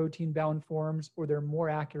total protein bound forms or their more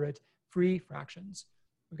accurate free fractions.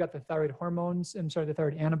 We've got the thyroid hormones, the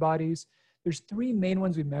thyroid antibodies. There's three main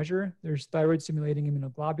ones we measure. There's thyroid stimulating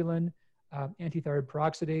immunoglobulin, antithyroid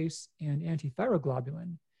peroxidase, and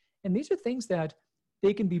antithyroglobulin. And these are things that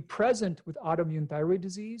they can be present with autoimmune thyroid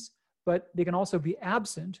disease, but they can also be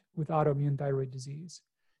absent with autoimmune thyroid disease.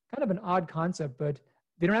 Kind of an odd concept, but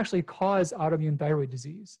they don't actually cause autoimmune thyroid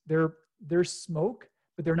disease. They're smoke,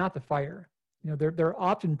 but they're not the fire. They're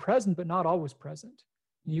often present, but not always present.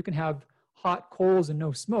 You can have hot coals and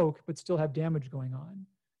no smoke, but still have damage going on.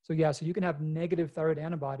 So yeah, so you can have negative thyroid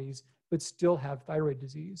antibodies, but still have thyroid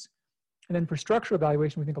disease. And then for structural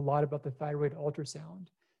evaluation, we think a lot about the thyroid ultrasound.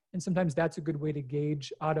 And sometimes that's a good way to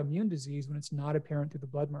gauge autoimmune disease when it's not apparent through the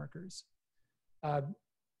blood markers.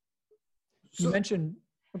 You mentioned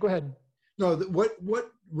Go ahead. No,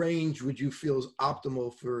 what range would you feel is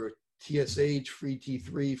optimal for TSH, free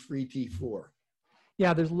T3, free T4?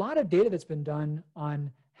 Yeah, there's a lot of data that's been done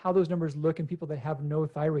on how those numbers look in people that have no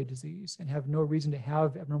thyroid disease and have no reason to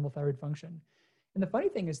have abnormal thyroid function. And the funny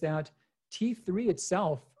thing is that T3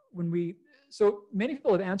 itself, so many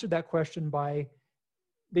people have answered that question by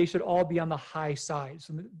they should all be on the high side.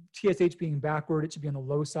 So TSH being backward, it should be on the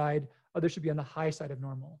low side. Others should be on the high side of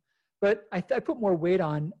normal. But I put more weight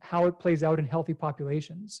on how it plays out in healthy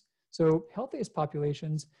populations. So healthiest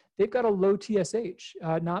populations, they've got a low TSH,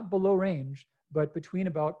 not below range, but between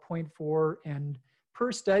about 0.4 and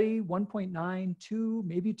per study, 1.9, 2,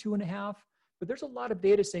 maybe 2.5. But there's a lot of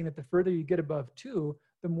data saying that the further you get above 2,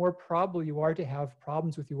 the more probable you are to have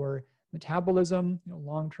problems with your metabolism,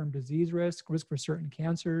 long-term disease risk for certain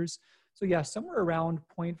cancers. So yeah, somewhere around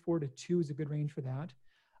 0.4 to 2 is a good range for that.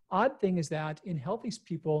 Odd thing is that in healthy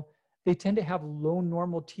people, they tend to have low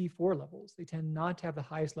normal T4 levels. They tend not to have the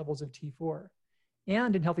highest levels of T4.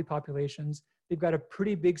 And in healthy populations, they've got a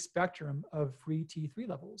pretty big spectrum of free T3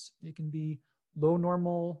 levels. They can be low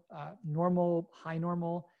normal, normal, high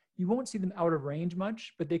normal. You won't see them out of range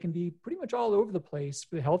much, but they can be pretty much all over the place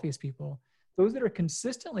for the healthiest people. Those that are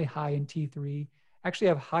consistently high in T3 actually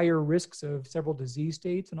have higher risks of several disease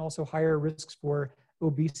states and also higher risks for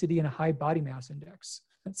obesity and a high body mass index.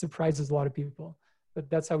 That surprises a lot of people, but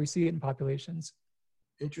that's how we see it in populations.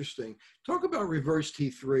 Interesting. Talk about reverse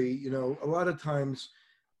T3. A lot of times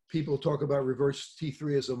people talk about reverse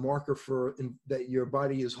T3 as a marker for that your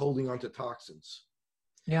body is holding onto toxins.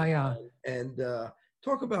 Yeah. And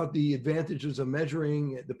talk about the advantages of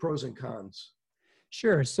measuring, the pros and cons.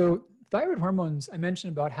 Sure. So thyroid hormones, I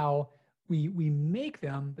mentioned about how we make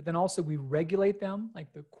them, but then also we regulate them,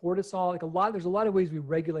 like the cortisol, there's a lot of ways we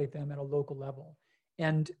regulate them at a local level.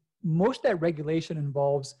 And most of that regulation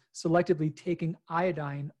involves selectively taking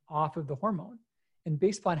iodine off of the hormone. And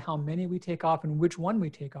based upon how many we take off and which one we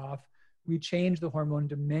take off, we change the hormone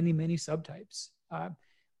into many, many subtypes.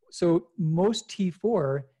 So most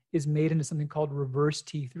T4 is made into something called reverse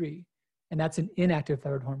T3, and that's an inactive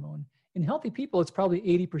thyroid hormone. In healthy people, it's probably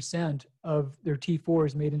 80% of their T4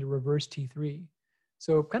 is made into reverse T3.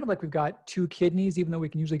 So kind of like we've got 2 kidneys, even though we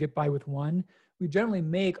can usually get by with 1, we generally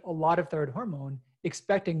make a lot of thyroid hormone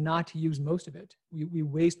expecting not to use most of it. We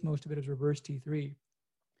waste most of it as reverse T3.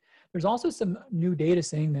 There's also some new data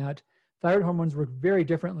saying that thyroid hormones work very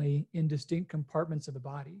differently in distinct compartments of the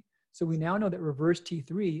body. So we now know that reverse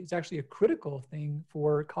T3 is actually a critical thing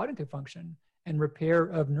for cognitive function and repair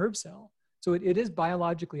of nerve cell. So it is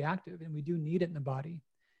biologically active, and we do need it in the body.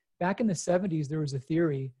 Back in the 70s, there was a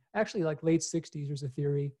theory, actually like late 60s, there's a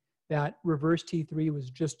theory that reverse T3 was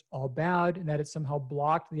just all bad and that it somehow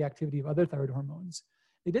blocked the activity of other thyroid hormones.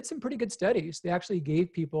 They did some pretty good studies. They actually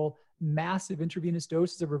gave people massive intravenous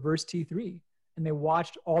doses of reverse T3, and they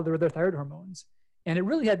watched all their other thyroid hormones. And it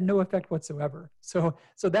really had no effect whatsoever. So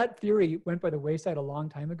that theory went by the wayside a long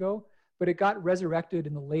time ago, but it got resurrected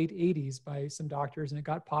in the late 80s by some doctors and it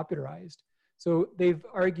got popularized. So they've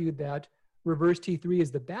argued that reverse T3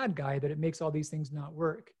 is the bad guy, that it makes all these things not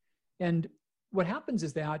work. And what happens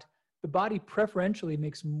is that the body preferentially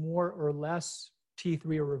makes more or less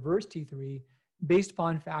T3 or reverse T3 based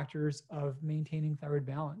upon factors of maintaining thyroid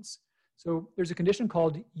balance. So there's a condition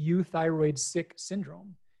called euthyroid sick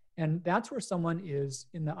syndrome. And that's where someone is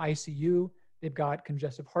in the ICU. They've got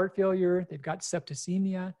congestive heart failure, they've got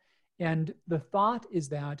septicemia. And the thought is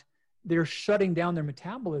that they're shutting down their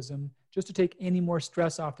metabolism just to take any more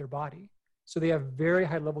stress off their body. So they have very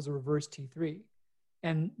high levels of reverse T3.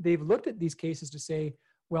 And they've looked at these cases to say,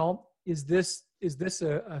 well, is this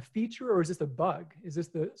a feature or is this a bug? Is this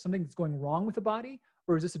something that's going wrong with the body,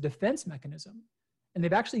 or is this a defense mechanism? And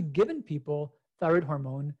they've actually given people thyroid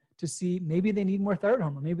hormone to see maybe they need more thyroid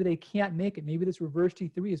hormone. Maybe they can't make it. Maybe this reverse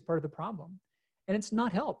T3 is part of the problem. And it's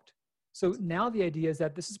not helped. So now the idea is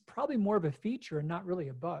that this is probably more of a feature and not really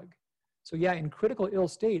a bug. So yeah, in critical ill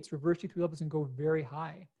states, reverse T3 levels can go very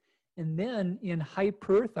high. And then in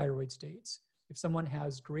hyperthyroid states, if someone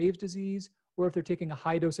has Graves' disease, or if they're taking a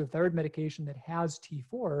high dose of thyroid medication that has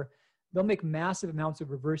T4, they'll make massive amounts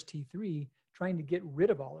of reverse T3 trying to get rid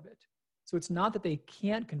of all of it. So it's not that they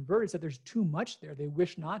can't convert, it's that there's too much there. They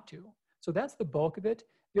wish not to. So that's the bulk of it.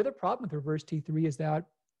 The other problem with reverse T3 is that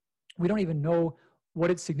we don't even know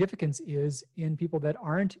what its significance is in people that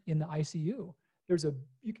aren't in the ICU.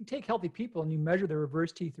 You can take healthy people and you measure their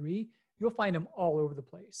reverse T3, you'll find them all over the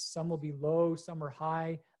place. Some will be low, some are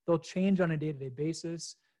high. They'll change on a day-to-day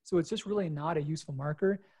basis. So it's just really not a useful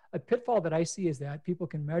marker. A pitfall that I see is that people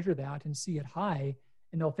can measure that and see it high,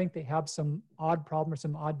 and they'll think they have some odd problem or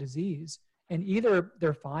some odd disease. And either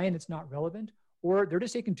they're fine, it's not relevant, or they're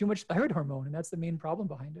just taking too much thyroid hormone, and that's the main problem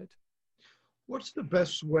behind it. What's the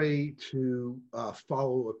best way to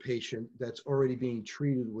follow a patient that's already being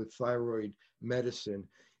treated with thyroid medicine?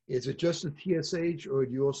 Is it just the TSH, or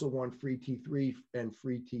do you also want free T3 and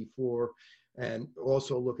free T4, and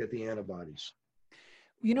also look at the antibodies?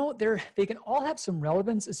 You know, they can all have some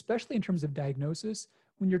relevance, especially in terms of diagnosis.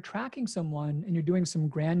 When you're tracking someone and you're doing some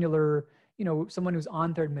granular, someone who's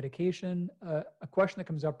on thyroid medication, a question that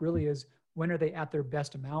comes up really is, when are they at their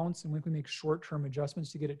best amounts, and when can we make short-term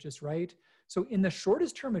adjustments to get it just right? So in the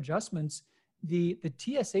shortest term adjustments, the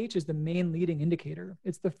TSH is the main leading indicator.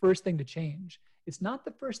 It's the first thing to change. It's not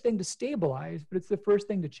the first thing to stabilize, but it's the first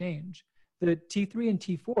thing to change. The T3 and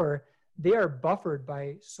T4, they are buffered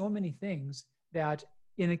by so many things that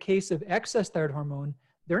in the case of excess thyroid hormone,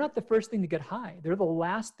 they're not the first thing to get high. They're the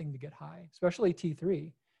last thing to get high, especially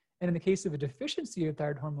T3. And in the case of a deficiency of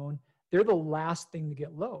thyroid hormone, they're the last thing to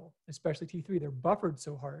get low, especially T3. They're buffered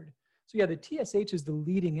so hard. So yeah, the TSH is the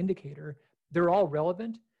leading indicator. They're all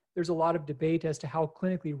relevant. There's a lot of debate as to how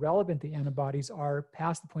clinically relevant the antibodies are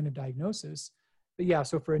past the point of diagnosis. But yeah,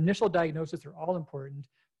 so for initial diagnosis, they're all important.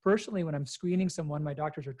 Personally, when I'm screening someone, my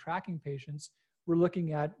doctors are tracking patients, we're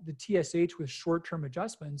looking at the TSH with short-term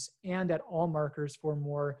adjustments and at all markers for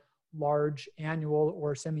more large annual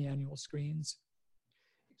or semi-annual screens.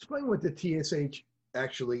 Explain what the TSH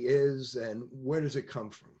actually is and where does it come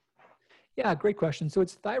from? Yeah, great question. So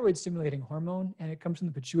it's thyroid stimulating hormone, and it comes from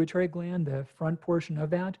the pituitary gland, the front portion of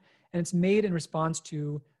that. And it's made in response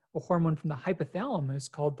to a hormone from the hypothalamus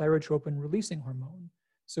called thyrotropin releasing hormone.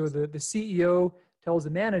 So the CEO tells the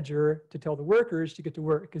manager to tell the workers to get to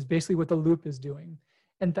work is basically what the loop is doing.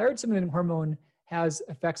 And thyroid stimulating hormone has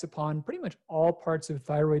effects upon pretty much all parts of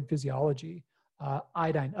thyroid physiology,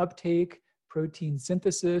 iodine uptake, protein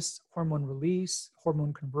synthesis, hormone release,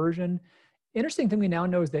 hormone conversion. Interesting thing we now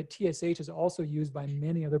know is that TSH is also used by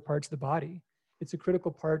many other parts of the body. It's a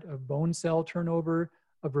critical part of bone cell turnover,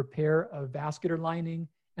 of repair of vascular lining,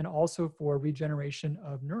 and also for regeneration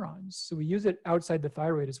of neurons. So we use it outside the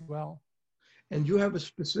thyroid as well. And do you have a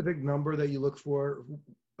specific number that you look for,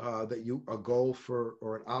 a goal for,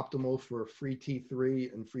 or an optimal for free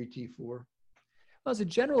T3 and free T4? Well, as a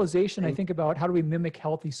generalization, I think about how do we mimic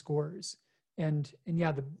healthy scores? And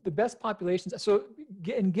yeah, the best populations, so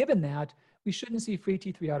and given that, we shouldn't see free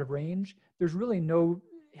T3 out of range. There's really no,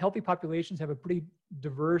 healthy populations have a pretty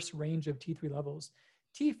diverse range of T3 levels.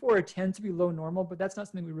 T4 tends to be low normal, but that's not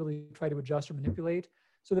something we really try to adjust or manipulate.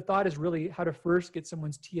 So the thought is really how to first get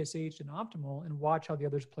someone's TSH in optimal and watch how the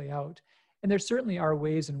others play out. And there certainly are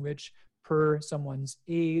ways in which, per someone's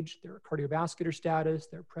age, their cardiovascular status,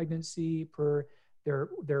 their pregnancy, per their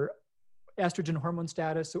estrogen hormone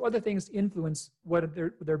status, so other things influence what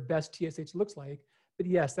their best TSH looks like. But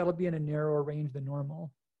yes, that'll be in a narrower range than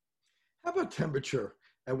normal. How about temperature?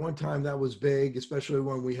 At one time that was big, especially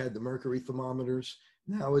when we had the mercury thermometers.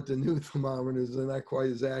 Now with the new thermometers, they're not quite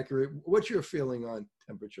as accurate. What's your feeling on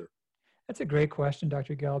temperature? That's a great question,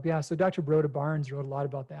 Dr. Gelb. Yeah, so Dr. Broda Barnes wrote a lot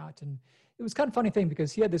about that. And it was kind of a funny thing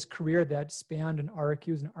because he had this career that spanned an arc.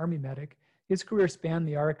 He was an Army medic. His career spanned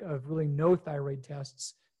the arc of really no thyroid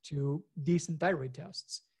tests to decent thyroid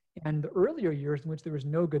tests. And the earlier years in which there was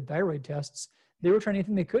no good thyroid tests, they were trying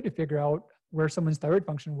anything they could to figure out where someone's thyroid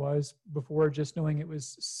function was before just knowing it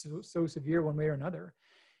was so severe one way or another.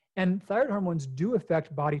 And thyroid hormones do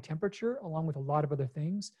affect body temperature along with a lot of other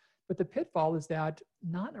things. But the pitfall is that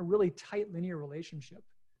not in a really tight linear relationship.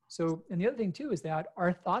 So, and the other thing too is that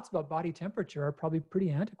our thoughts about body temperature are probably pretty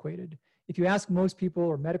antiquated. If you ask most people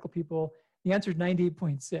or medical people, the answer is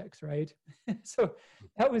 98.6, right? So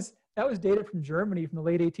that was data from Germany from the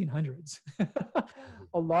late 1800s.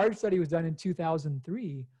 A large study was done in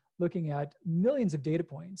 2003 looking at millions of data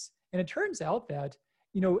points. And it turns out that,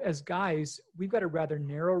 as guys, we've got a rather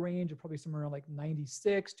narrow range of probably somewhere around like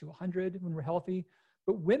 96 to 100 when we're healthy.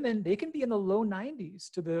 But women, they can be in the low 90s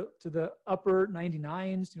to the upper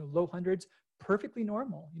 99s, low hundreds, perfectly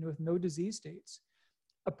normal, with no disease states.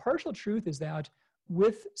 A partial truth is that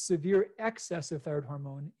with severe excess of thyroid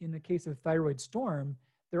hormone, in the case of thyroid storm,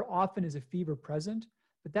 there often is a fever present,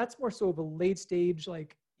 but that's more so of a late stage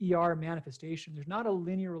like ER manifestation. There's not a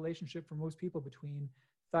linear relationship for most people between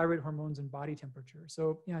thyroid hormones and body temperature.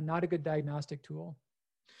 So yeah, not a good diagnostic tool.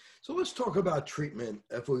 So let's talk about treatment.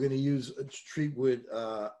 If we're going to treat with,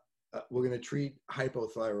 we're going to treat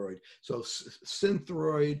hypothyroid. So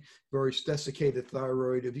synthroid versus desiccated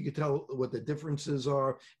thyroid. If you could tell what the differences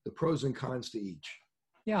are, the pros and cons to each.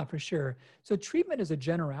 Yeah, for sure. So treatment is a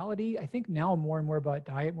generality. I think now more and more about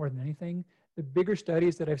diet more than anything. The bigger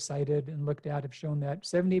studies that I've cited and looked at have shown that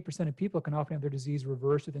 78% of people can often have their disease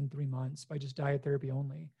reversed within 3 months by just diet therapy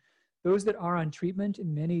only. Those that are on treatment,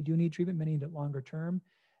 and many do need treatment, many need it longer term.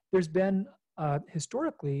 There's been,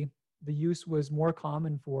 historically, the use was more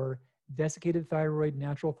common for desiccated thyroid,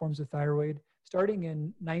 natural forms of thyroid. Starting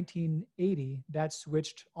in 1980, that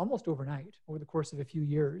switched almost overnight over the course of a few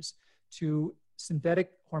years to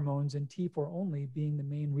synthetic hormones and T4 only being the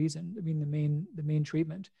main reason, being the main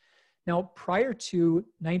treatment. Now, prior to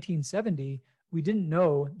 1970, we didn't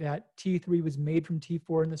know that T3 was made from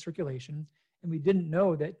T4 in the circulation, and we didn't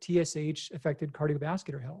know that TSH affected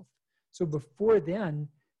cardiovascular health. So before then,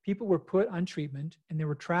 people were put on treatment and they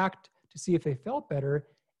were tracked to see if they felt better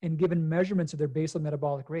and given measurements of their basal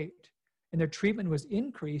metabolic rate. And their treatment was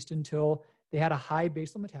increased until they had a high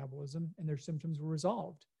basal metabolism and their symptoms were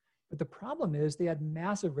resolved. But the problem is they had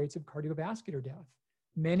massive rates of cardiovascular death.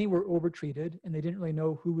 Many were overtreated and they didn't really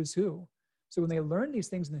know who was who. So when they learned these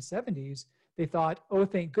things in the 70s, they thought, oh,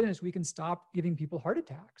 thank goodness we can stop giving people heart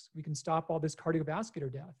attacks. We can stop all this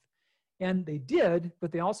cardiovascular death. And they did,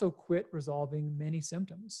 but they also quit resolving many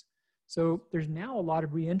symptoms. So there's now a lot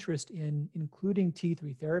of reinterest in including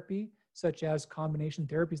T3 therapy, such as combination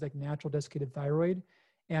therapies like natural desiccated thyroid.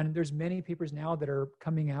 And there's many papers now that are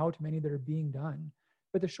coming out, many that are being done.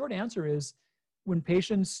 But the short answer is when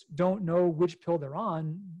patients don't know which pill they're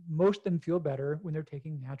on, most of them feel better when they're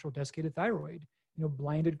taking natural desiccated thyroid. You know,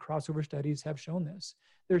 blinded crossover studies have shown this.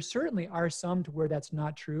 There certainly are some to where that's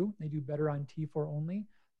not true. They do better on T4 only,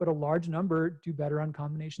 but a large number do better on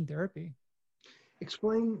combination therapy.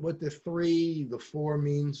 Explain what the 3, the 4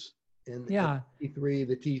 means in T3,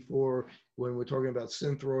 the T4, when we're talking about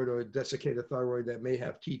synthroid or desiccated thyroid that may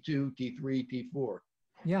have T2, T3, T4.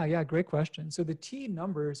 Yeah, great question. So the T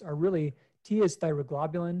numbers are really, T is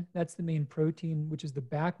thyroglobulin. That's the main protein, which is the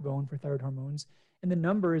backbone for thyroid hormones. And the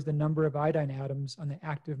number is the number of iodine atoms on the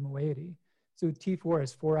active moiety. So T4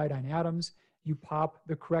 has 4 iodine atoms. You pop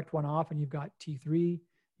the correct one off and you've got T3.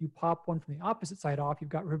 You pop one from the opposite side off,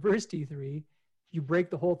 you've got reverse T3. You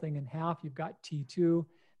break the whole thing in half, you've got T2.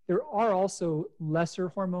 There are also lesser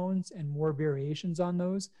hormones and more variations on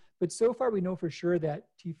those, but so far we know for sure that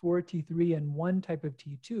T4, T3, and one type of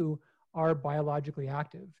T2 are biologically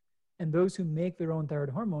active. And those who make their own thyroid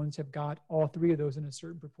hormones have got all 3 of those in a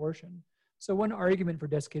certain proportion. So one argument for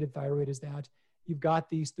desiccated thyroid is that you've got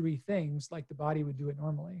these 3 things like the body would do it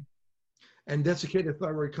normally. And desiccated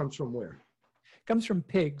thyroid comes from where? It comes from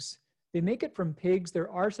pigs. They make it from pigs.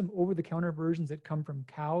 There are some over-the-counter versions that come from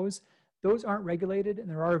cows. Those aren't regulated, and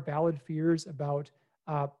there are valid fears about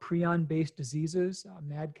prion-based diseases,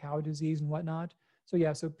 mad cow disease and whatnot. So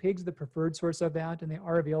yeah, so pigs are the preferred source of that, and they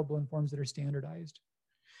are available in forms that are standardized.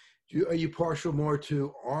 Are you partial more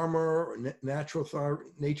to Armour, or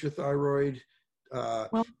nature thyroid,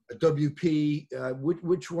 WP?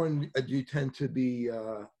 Which one do you tend to be?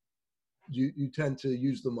 You tend to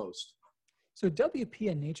use the most? So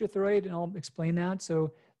WP and nature thyroid, and I'll explain that.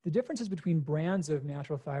 So the differences between brands of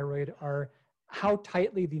natural thyroid are how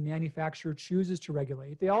tightly the manufacturer chooses to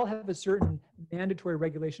regulate. They all have a certain mandatory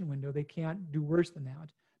regulation window. They can't do worse than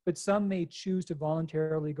that. But some may choose to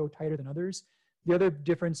voluntarily go tighter than others. The other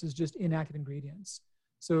difference is just inactive ingredients.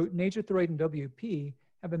 So nature thyroid and WP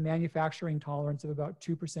have a manufacturing tolerance of about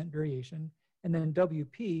 2% variation. And then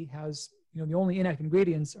WP has, the only inactive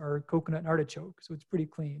ingredients are coconut and artichoke. So it's pretty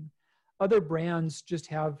clean. Other brands just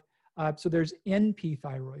have, so there's NP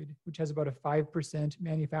thyroid, which has about a 5%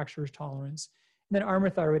 manufacturer's tolerance. And then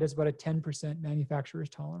Armour thyroid has about a 10% manufacturer's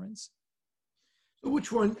tolerance. So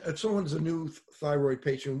which one, if someone's a new thyroid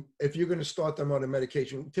patient, if you're going to start them on a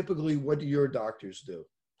medication, typically what do your doctors do?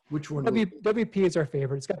 Which one? WP is our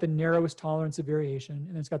favorite. It's got the narrowest tolerance of variation,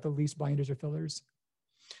 and it's got the least binders or fillers.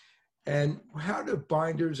 And how do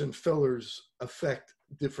binders and fillers affect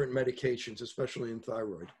different medications, especially in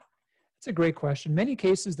thyroid? That's a great question. In many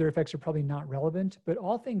cases, their effects are probably not relevant, but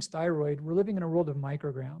all things thyroid, we're living in a world of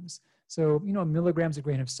micrograms. So, a milligram is a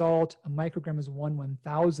grain of salt, a microgram is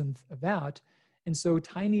 1/1000th of that. And so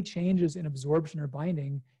tiny changes in absorption or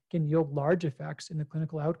binding can yield large effects in the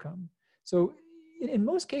clinical outcome. So in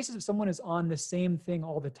most cases, if someone is on the same thing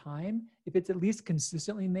all the time, if it's at least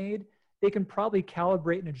consistently made, they can probably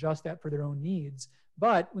calibrate and adjust that for their own needs.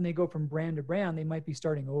 But when they go from brand to brand, they might be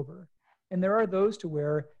starting over. And there are those to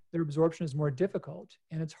where their absorption is more difficult,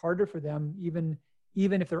 and it's harder for them, even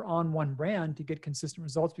if they're on one brand, to get consistent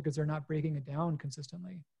results because they're not breaking it down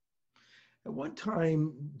consistently. At one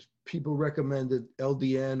time, people recommended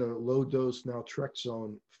LDN or low-dose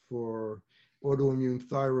naltrexone for autoimmune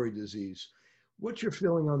thyroid disease. What's your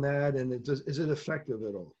feeling on that, and is it effective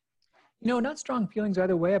at all? Not strong feelings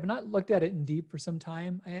either way. I've not looked at it in deep for some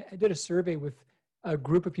time. I did a survey with a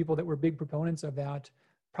group of people that were big proponents of that.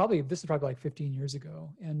 This is probably like 15 years ago.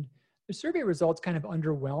 And The survey results kind of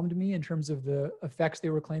underwhelmed me in terms of the effects they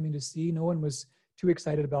were claiming to see. No one was too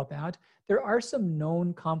excited about that. There are some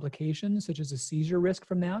known complications, such as a seizure risk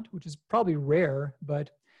from that, which is probably rare, but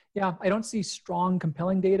yeah, I don't see strong,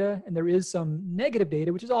 compelling data, and there is some negative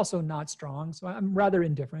data, which is also not strong, so I'm rather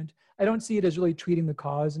indifferent. I don't see it as really treating the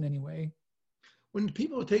cause in any way. When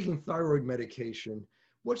people are taking thyroid medication,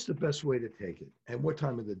 what's the best way to take it, and what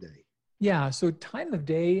time of the day? Yeah, so time of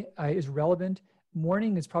day is relevant.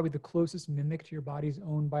 Morning is probably the closest mimic to your body's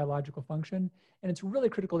own biological function, and it's really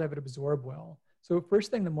critical to have it absorb well. So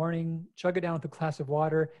first thing in the morning, chug it down with a glass of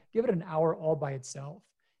water, give it an hour all by itself.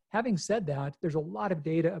 Having said that, there's a lot of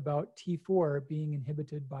data about T4 being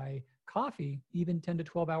inhibited by coffee even 10 to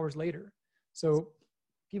 12 hours later. So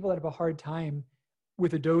people that have a hard time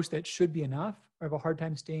with a dose that should be enough or have a hard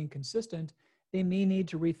time staying consistent, they may need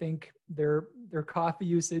to rethink their coffee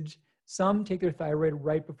usage. Some take their thyroid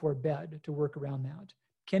right before bed to work around that.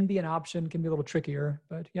 Can be an option, can be a little trickier,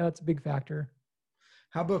 but yeah, that's a big factor.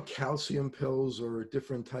 How about calcium pills or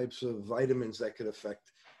different types of vitamins that could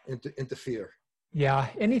interfere? Yeah,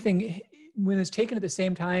 anything, when it's taken at the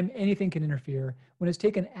same time, anything can interfere. When it's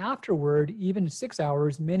taken afterward, even 6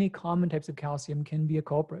 hours, many common types of calcium can be a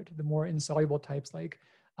culprit. The more insoluble types like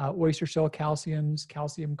oyster shell calciums,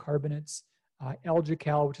 calcium carbonates,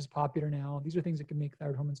 Algacal, which is popular now. These are things that can make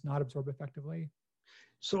thyroid hormones not absorb effectively.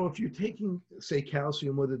 So if you're taking, say,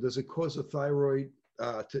 calcium, does it cause a thyroid,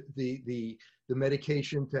 the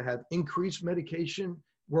medication to have increased medication,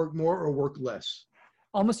 work more or work less?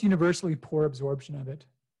 Almost universally poor absorption of it.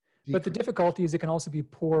 But the difficulty is it can also be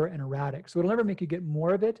poor and erratic. So it'll never make you get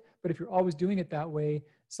more of it, but if you're always doing it that way,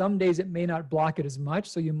 some days it may not block it as much,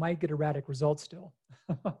 so you might get erratic results still.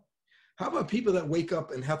 How about people that wake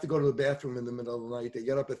up and have to go to the bathroom in the middle of the night? They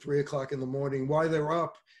get up at 3 o'clock in the morning while they're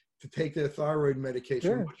up to take their thyroid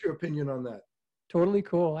medication. Sure. What's your opinion on that? Totally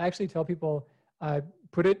cool. I actually tell people,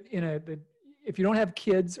 put it in if you don't have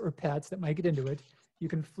kids or pets that might get into it, you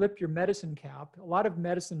can flip your medicine cap. A lot of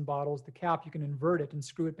medicine bottles, the cap, you can invert it and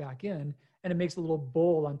screw it back in, and it makes a little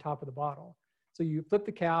bowl on top of the bottle. So you flip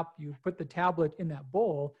the cap, you put the tablet in that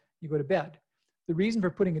bowl, you go to bed. The reason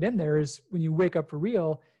for putting it in there is when you wake up for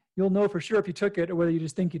real, you'll know for sure if you took it or whether you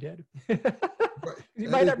just think you did. Right. You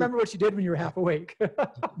might not remember what you did when you were half awake.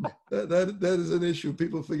 that is an issue.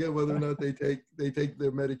 People forget whether or not they take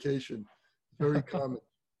their medication. Very common.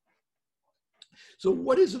 So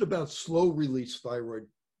what is it about slow release thyroid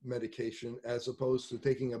medication as opposed to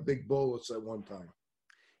taking a big bolus at one time?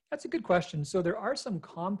 That's a good question. So there are some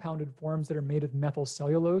compounded forms that are made of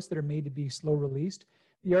methylcellulose that are made to be slow released.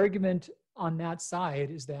 The argument on that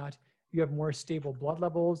side is that you have more stable blood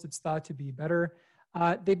levels. It's thought to be better.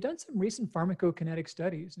 They've done some recent pharmacokinetic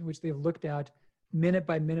studies in which they've looked at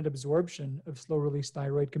minute-by-minute absorption of slow-release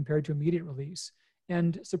thyroid compared to immediate release.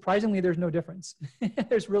 And surprisingly, there's no difference.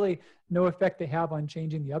 There's really no effect they have on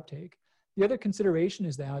changing the uptake. The other consideration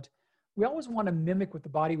is that we always want to mimic what the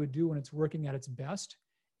body would do when it's working at its best.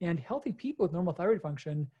 And healthy people with normal thyroid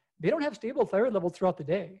function, they don't have stable thyroid levels throughout the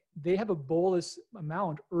day. They have a bolus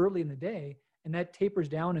amount early in the day, and that tapers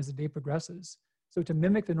down as the day progresses. So to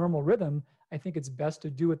mimic the normal rhythm, I think it's best to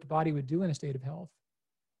do what the body would do in a state of health.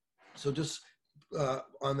 So just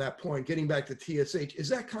on that point, getting back to TSH, is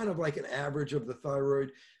that kind of like an average of the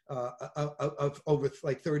thyroid of over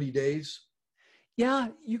like 30 days? Yeah,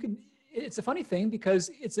 you can. It's a funny thing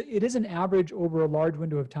because it is an average over a large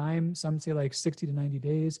window of time. Some say like 60 to 90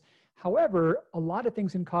 days. However, a lot of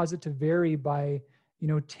things can cause it to vary by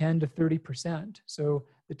 10 to 30%. So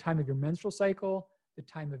the time of your menstrual cycle, the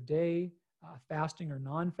time of day, fasting or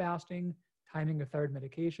non-fasting, timing of thyroid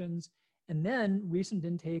medications, and then recent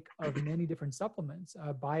intake of many different supplements,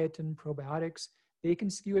 biotin, probiotics, they can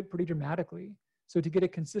skew it pretty dramatically. So to get a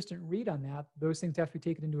consistent read on that, those things have to be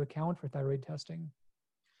taken into account for thyroid testing.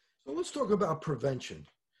 So let's talk about prevention.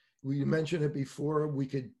 We mentioned it before, we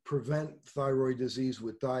could prevent thyroid disease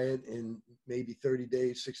with diet in maybe 30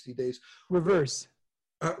 days, 60 days. Reverse.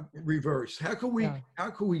 Reverse. How can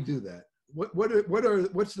we do that?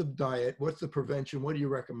 What's the diet? What's the prevention? What do you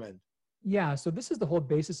recommend? Yeah, so this is the whole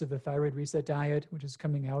basis of the thyroid reset diet, which is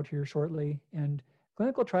coming out here shortly. And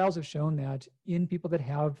clinical trials have shown that in people that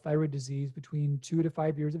have thyroid disease between 2 to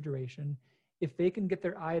 5 years of duration, if they can get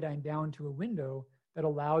their iodine down to a window that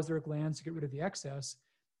allows their glands to get rid of the excess,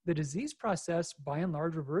 the disease process by and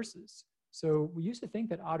large reverses. So we used to think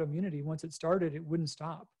that autoimmunity, once it started, it wouldn't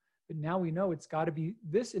stop. But now we know it's got to be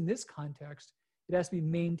in this context, it has to be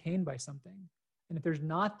maintained by something. And if there's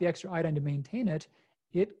not the extra iodine to maintain it,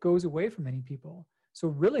 it goes away from many people. So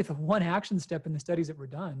really the one action step in the studies that were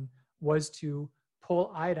done was to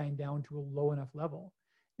pull iodine down to a low enough level.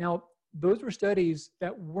 Now, those were studies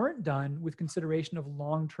that weren't done with consideration of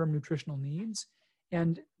long-term nutritional needs.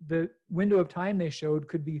 And the window of time they showed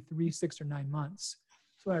could be 3, 6, or 9 months.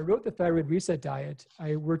 So when I wrote the Thyroid Reset Diet,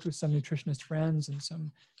 I worked with some nutritionist friends and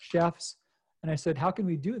some chefs. And I said, how can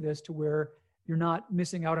we do this to where you're not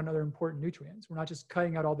missing out on other important nutrients? We're not just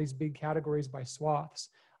cutting out all these big categories by swaths.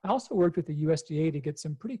 I also worked with the USDA to get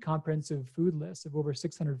some pretty comprehensive food lists of over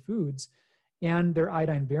 600 foods and their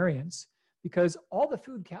iodine variants, because all the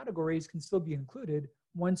food categories can still be included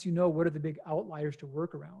once you know what are the big outliers to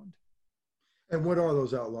work around. And what are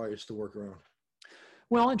those outliers to work around?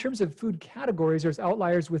 Well, in terms of food categories, there's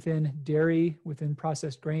outliers within dairy, within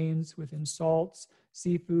processed grains, within salts,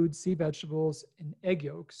 seafood, sea vegetables, and egg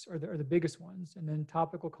yolks are the biggest ones, and then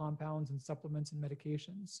topical compounds and supplements and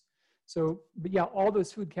medications. So, but yeah, all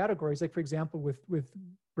those food categories, like for example, with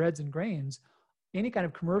breads and grains, any kind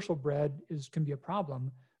of commercial bread can be a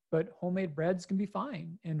problem, but homemade breads can be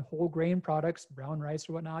fine. And whole grain products, brown rice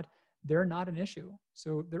or whatnot, they're not an issue.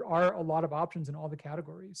 So there are a lot of options in all the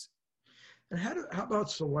categories. And how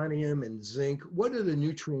about selenium and zinc? What are the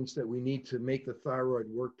nutrients that we need to make the thyroid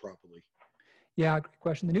work properly? Yeah, great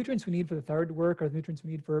question. The nutrients we need for the thyroid to work are the nutrients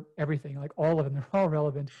we need for everything, like all of them. They're all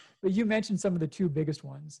relevant. But you mentioned some of the two biggest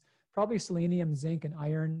ones. Probably selenium, zinc, and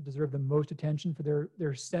iron deserve the most attention for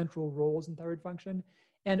their central roles in thyroid function.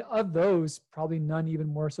 And of those, probably none even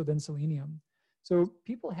more so than selenium. So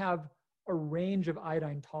people have a range of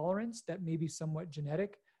iodine tolerance that may be somewhat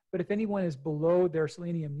genetic, but if anyone is below their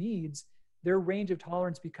selenium needs, their range of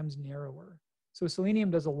tolerance becomes narrower. So selenium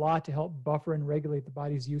does a lot to help buffer and regulate the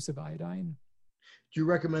body's use of iodine. Do you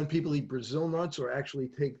recommend people eat Brazil nuts or actually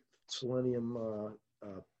take selenium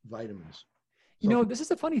vitamins? You know, this is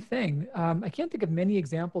a funny thing. I can't think of many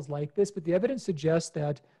examples like this, but the evidence suggests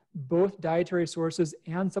that both dietary sources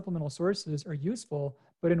and supplemental sources are useful,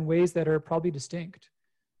 but in ways that are probably distinct.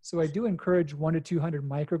 So I do encourage 100 to 200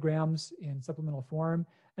 micrograms in supplemental form,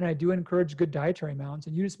 and I do encourage good dietary amounts.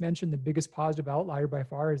 And you just mentioned the biggest positive outlier by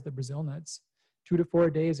far is the Brazil nuts. 2 to 4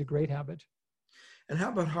 a day is a great habit. And how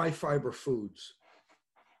about high fiber foods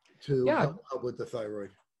to help with the thyroid?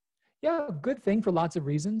 Yeah, good thing for lots of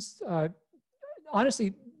reasons.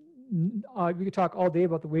 Honestly, we could talk all day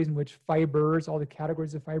about the ways in which fibers, all the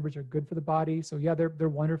categories of fibers are good for the body. So yeah, they're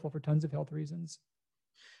wonderful for tons of health reasons.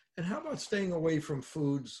 And how about staying away from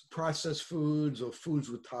foods, processed foods or foods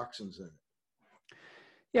with toxins in it?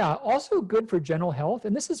 Yeah, also good for general health.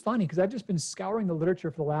 And this is funny because I've just been scouring the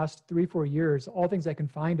literature for the last 3-4 years, all things I can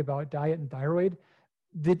find about diet and thyroid.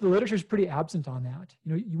 The literature is pretty absent on that.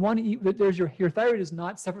 You know, you want to eat, your thyroid is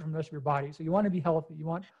not separate from the rest of your body. So you want to be healthy. You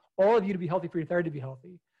want all of you to be healthy for your thyroid to be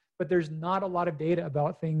healthy. But there's not a lot of data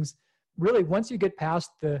about things. Really, once you get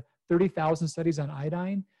past the 30,000 studies on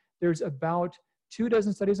iodine, there's about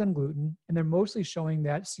 24 studies on gluten, and they're mostly showing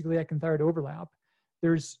that celiac and thyroid overlap.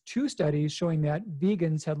 There's 2 studies showing that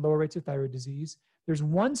vegans had lower rates of thyroid disease. There's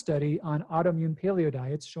 1 study on autoimmune paleo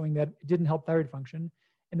diets showing that it didn't help thyroid function.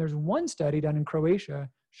 And there's 1 study done in Croatia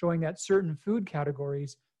showing that certain food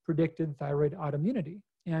categories predicted thyroid autoimmunity.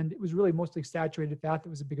 And it was really mostly saturated fat that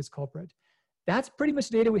was the biggest culprit. That's pretty much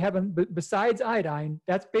data we have on, besides iodine,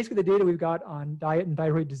 that's basically the data we've got on diet and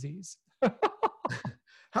thyroid disease.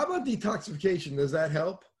 How about detoxification? Does that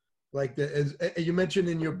help? Like as you mentioned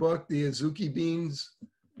in your book, the azuki beans.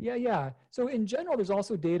 Yeah. So in general, there's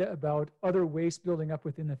also data about other waste building up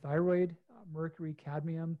within the thyroid, mercury,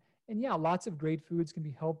 cadmium. And yeah, lots of great foods can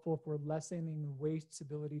be helpful for lessening waste's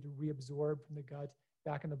ability to reabsorb from the gut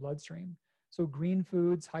back in the bloodstream. So green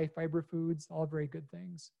foods, high fiber foods, all very good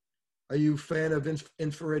things. Are you a fan of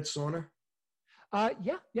infrared sauna?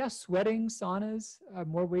 Yeah, sweating, saunas,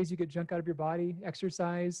 more ways you get junk out of your body,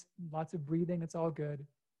 exercise, lots of breathing, it's all good.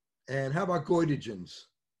 And how about goitrogens?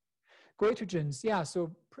 Goitrogens, yeah,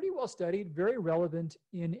 so pretty well studied, very relevant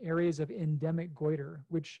in areas of endemic goiter,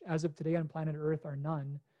 which as of today on planet Earth are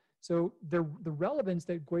none. So the relevance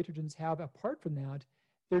that goitrogens have apart from that,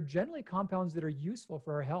 they're generally compounds that are useful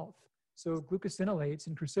for our health. So glucosinolates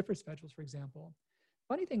and cruciferous vegetables, for example.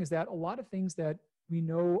 Funny thing is that a lot of things that we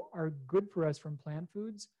know are good for us from plant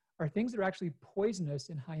foods are things that are actually poisonous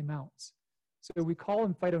in high amounts. So we call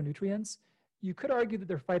them phytonutrients. You could argue that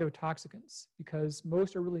they're phytotoxicants because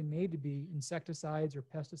most are really made to be insecticides or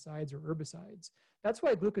pesticides or herbicides. That's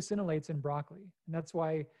why glucosinolate's in broccoli, and that's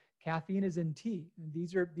why caffeine is in tea. And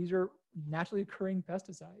these are naturally occurring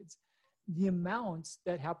pesticides. The amounts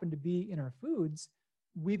that happen to be in our foods,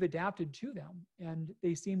 we've adapted to them, and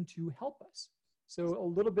they seem to help us. So a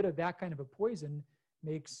little bit of that kind of a poison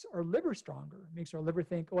makes our liver stronger, makes our liver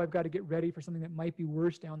think, oh, I've got to get ready for something that might be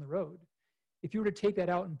worse down the road. If you were to take that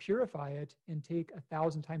out and purify it and take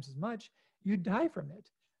 1,000 times as much, you'd die from it.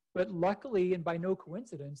 But luckily, and by no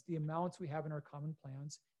coincidence, the amounts we have in our common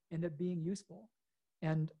plants end up being useful.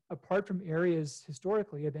 And apart from areas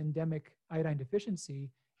historically of endemic iodine deficiency,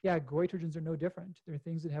 yeah, goitrogens are no different. They're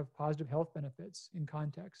things that have positive health benefits in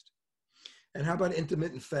context. And how about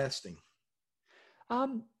intermittent fasting?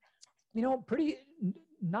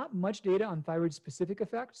 Not much data on thyroid specific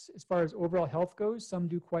effects as far as overall health goes. Some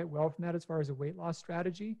do quite well from that as far as a weight loss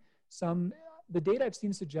strategy. The data I've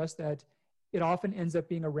seen suggests that it often ends up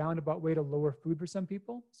being a roundabout way to lower food for some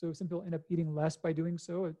people. So if some people end up eating less by doing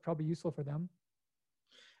so, it's probably useful for them.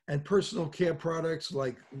 And personal care products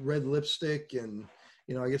like red lipstick and,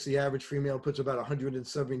 I guess the average female puts about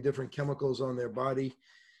 170 different chemicals on their body.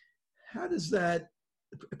 How does that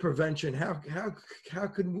prevention,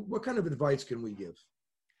 what kind of advice can we give?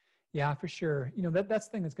 Yeah, for sure. That's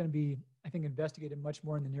the thing that's going to be, I think, investigated much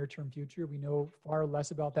more in the near-term future. We know far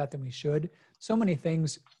less about that than we should. So many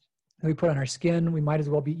things that we put on our skin, we might as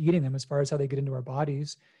well be eating them as far as how they get into our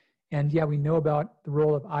bodies. And yeah, we know about the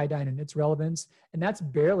role of iodine and its relevance, and that's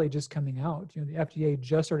barely just coming out. The FDA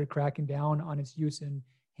just started cracking down on its use in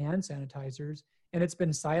hand sanitizers, and it's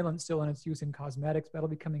been silent still on its use in cosmetics. That'll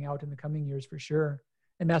be coming out in the coming years for sure.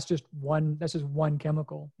 And that's just one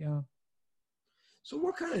chemical. Yeah. So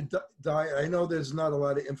what kind of diet, I know there's not a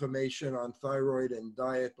lot of information on thyroid and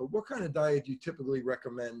diet, but what kind of diet do you typically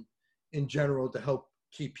recommend in general to help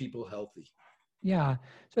keep people healthy? Yeah.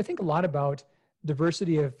 So I think a lot about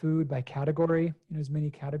diversity of food by category, as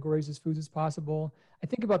many categories as foods as possible. I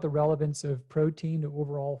think about the relevance of protein to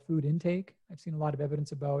overall food intake. I've seen a lot of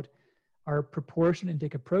evidence about our proportion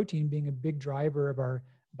intake of protein being a big driver of our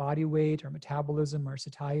body weight, our metabolism, our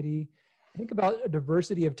satiety. I think about a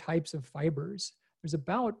diversity of types of fibers. There's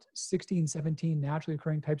about 16, 17 naturally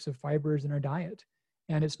occurring types of fibers in our diet.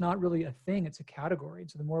 And it's not really a thing, it's a category.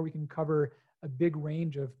 So the more we can cover a big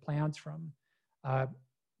range of plants from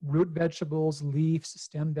root vegetables, leaves,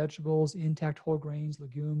 stem vegetables, intact whole grains,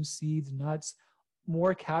 legumes, seeds, nuts,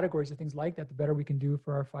 more categories of things like that, the better we can do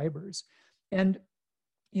for our fibers. And,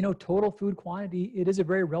 total food quantity, it is a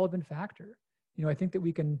very relevant factor. I think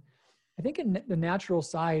that I think in the natural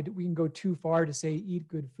side, we can go too far to say eat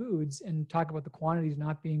good foods and talk about the quantities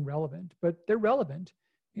not being relevant, but they're relevant.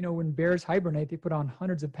 When bears hibernate, they put on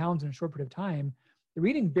hundreds of pounds in a short period of time. They're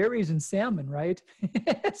eating berries and salmon, right?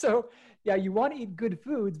 So yeah, you want to eat good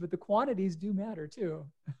foods, but the quantities do matter too.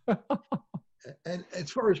 And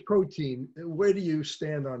as far as protein, where do you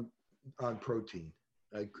stand on protein?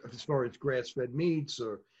 Like as far as grass-fed meats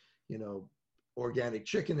or, organic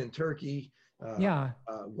chicken and turkey,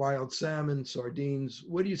 wild salmon, sardines,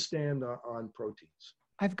 where do you stand on proteins?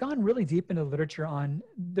 I've gone really deep into literature on,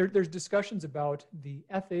 there's discussions about the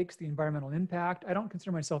ethics, the environmental impact. I don't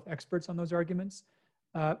consider myself experts on those arguments,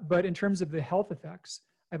 but in terms of the health effects,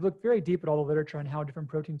 I've looked very deep at all the literature on how different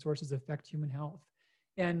protein sources affect human health.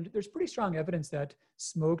 And there's pretty strong evidence that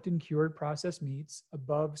smoked and cured processed meats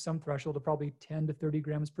above some threshold of probably 10 to 30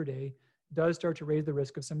 grams per day does start to raise the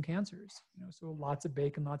risk of some cancers. So lots of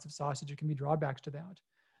bacon, lots of sausage, there can be drawbacks to that.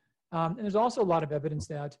 And there's also a lot of evidence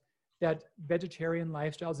that vegetarian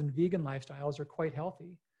lifestyles and vegan lifestyles are quite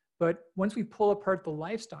healthy. But once we pull apart the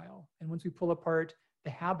lifestyle and once we pull apart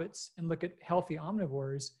the habits and look at healthy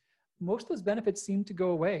omnivores, most of those benefits seem to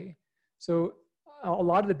go away. So a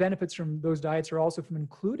lot of the benefits from those diets are also from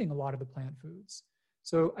including a lot of the plant foods.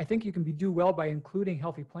 So I think you can do well by including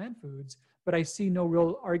healthy plant foods, but I see no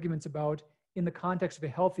real arguments about, in the context of a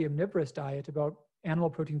healthy omnivorous diet, about animal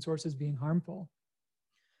protein sources being harmful.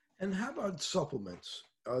 And how about supplements?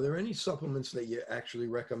 Are there any supplements that you actually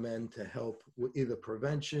recommend to help with either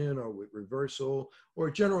prevention or with reversal or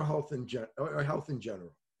general health in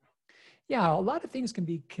general? Yeah, a lot of things can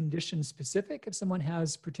be condition specific. If someone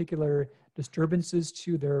has particular disturbances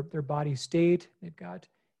to their body state, they've got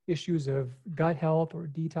issues of gut health or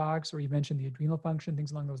detox, or you mentioned the adrenal function,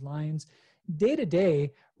 things along those lines. Day to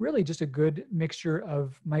day, really just a good mixture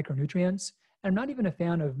of micronutrients. And I'm not even a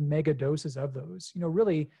fan of mega doses of those,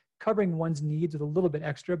 really covering one's needs with a little bit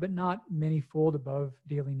extra, but not many-fold above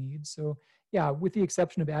daily needs. So yeah, with the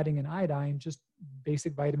exception of adding in iodine, just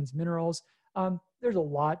basic vitamins, minerals, there's a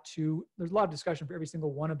lot of discussion for every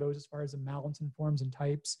single one of those as far as amounts and forms and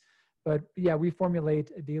types. But yeah, we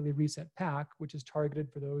formulate a daily reset pack, which is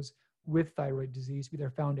targeted for those with thyroid disease, be their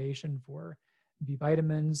foundation for B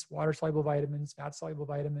vitamins, water-soluble vitamins, fat-soluble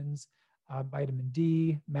vitamins, vitamin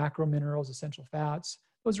D, macro minerals, essential fats.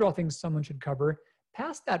 Those are all things someone should cover.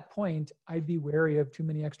 Past that point, I'd be wary of too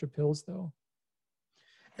many extra pills though.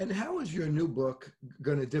 And how is your new book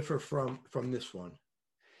going to differ from this one?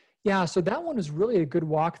 Yeah, so that one is really a good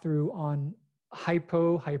walkthrough on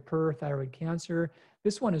hyperthyroid cancer.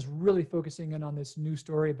 This one is really focusing in on this new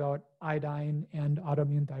story about iodine and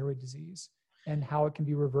autoimmune thyroid disease and how it can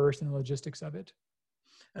be reversed and the logistics of it.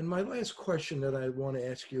 And my last question that I want to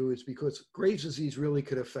ask you is because Graves' disease really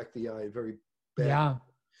could affect the eye very badly. Yeah.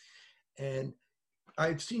 And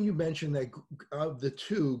I've seen you mention that of the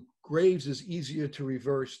two, Graves is easier to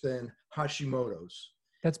reverse than Hashimoto's.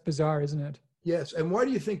 That's bizarre, isn't it? Yes. And why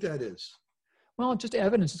do you think that is? Well, just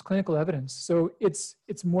evidence, just clinical evidence. So it's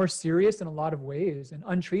more serious in a lot of ways, and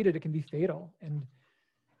untreated, it can be fatal. And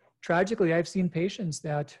tragically, I've seen patients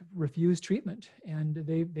that refuse treatment and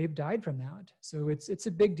they've died from that. So it's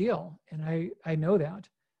a big deal. And I know that.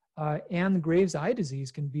 And Graves' eye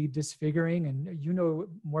disease can be disfiguring, and you know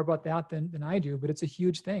more about that than I do, but it's a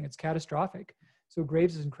huge thing. It's catastrophic. So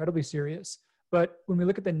Graves is incredibly serious. But when we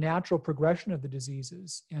look at the natural progression of the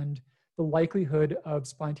diseases and the likelihood of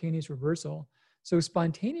spontaneous reversal, so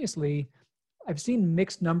spontaneously, I've seen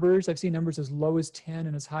mixed numbers. I've seen numbers as low as 10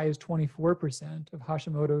 and as high as 24% of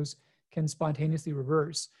Hashimoto's can spontaneously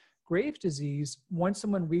reverse. Graves' disease, once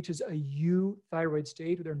someone reaches a euthyroid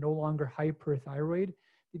state where they're no longer hyperthyroid,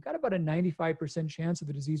 you've got about a 95% chance of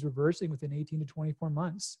the disease reversing within 18 to 24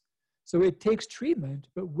 months. So it takes treatment,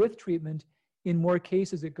 but with treatment, in more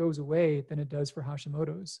cases, it goes away than it does for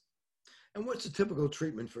Hashimoto's. And what's the typical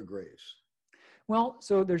treatment for Graves'? Well,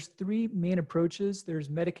 so there's three main approaches. There's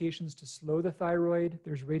medications to slow the thyroid,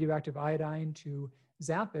 there's radioactive iodine to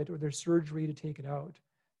zap it, or there's surgery to take it out.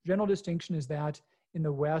 General distinction is that in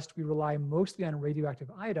the West, we rely mostly on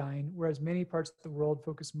radioactive iodine, whereas many parts of the world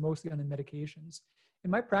focus mostly on the medications.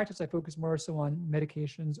 In my practice, I focus more so on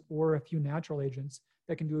medications or a few natural agents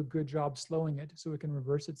that can do a good job slowing it so it can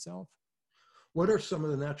reverse itself. What are some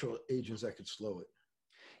of the natural agents that could slow it?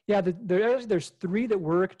 Yeah, there's three that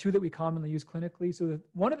work, two that we commonly use clinically. So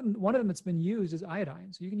one of them that's been used is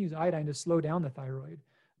iodine. So you can use iodine to slow down the thyroid,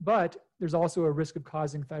 but there's also a risk of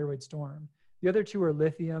causing thyroid storm. The other two are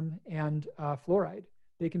lithium and fluoride.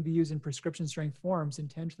 They can be used in prescription strength forms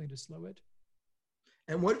intentionally to slow it.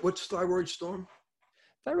 And what's thyroid storm?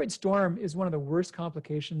 Thyroid storm is one of the worst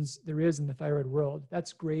complications there is in the thyroid world.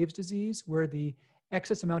 That's Graves' disease, where the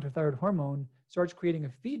excess amount of thyroid hormone starts creating a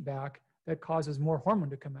feedback that causes more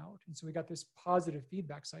hormone to come out. And so we got this positive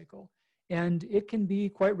feedback cycle, and it can be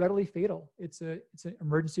quite readily fatal. It's an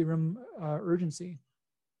emergency room urgency.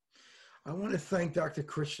 I want to thank Dr.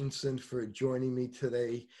 Christensen for joining me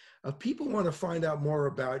today. If people want to find out more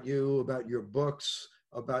about you, about your books,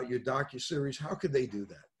 about your docuseries, how could they do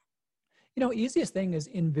that? You know, easiest thing is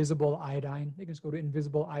Invisible Iodine. They can just go to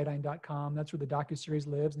invisibleiodine.com. That's where the docuseries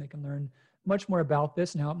lives, and they can learn much more about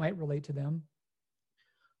this and how it might relate to them.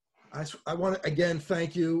 I want to, again,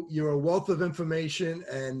 thank you. You're a wealth of information,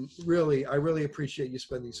 and I really appreciate you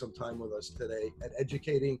spending some time with us today and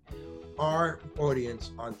educating our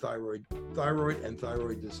audience on thyroid and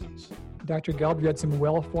thyroid disease. Dr. Gelb, you had some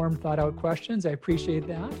well-formed, thought-out questions. I appreciate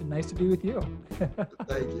that, and nice to be with you.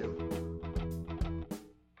 Thank you.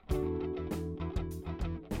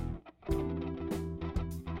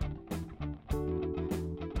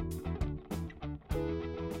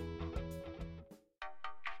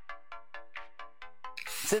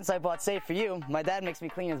 Since I bought Safe For You, my dad makes me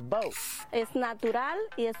clean his boat. Es natural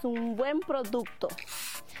y es un buen producto.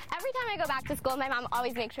 Every time I go back to school, my mom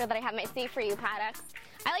always makes sure that I have my Safe For You products.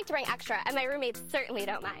 I like to bring extra, and my roommates certainly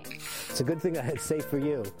don't mind. It's a good thing I had Safe For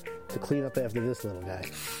You to clean up after this little guy.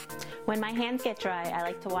 When my hands get dry, I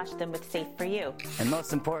like to wash them with Safe For You. And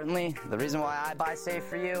most importantly, the reason why I buy Safe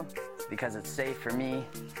For You is because it's safe for me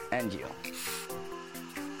and you.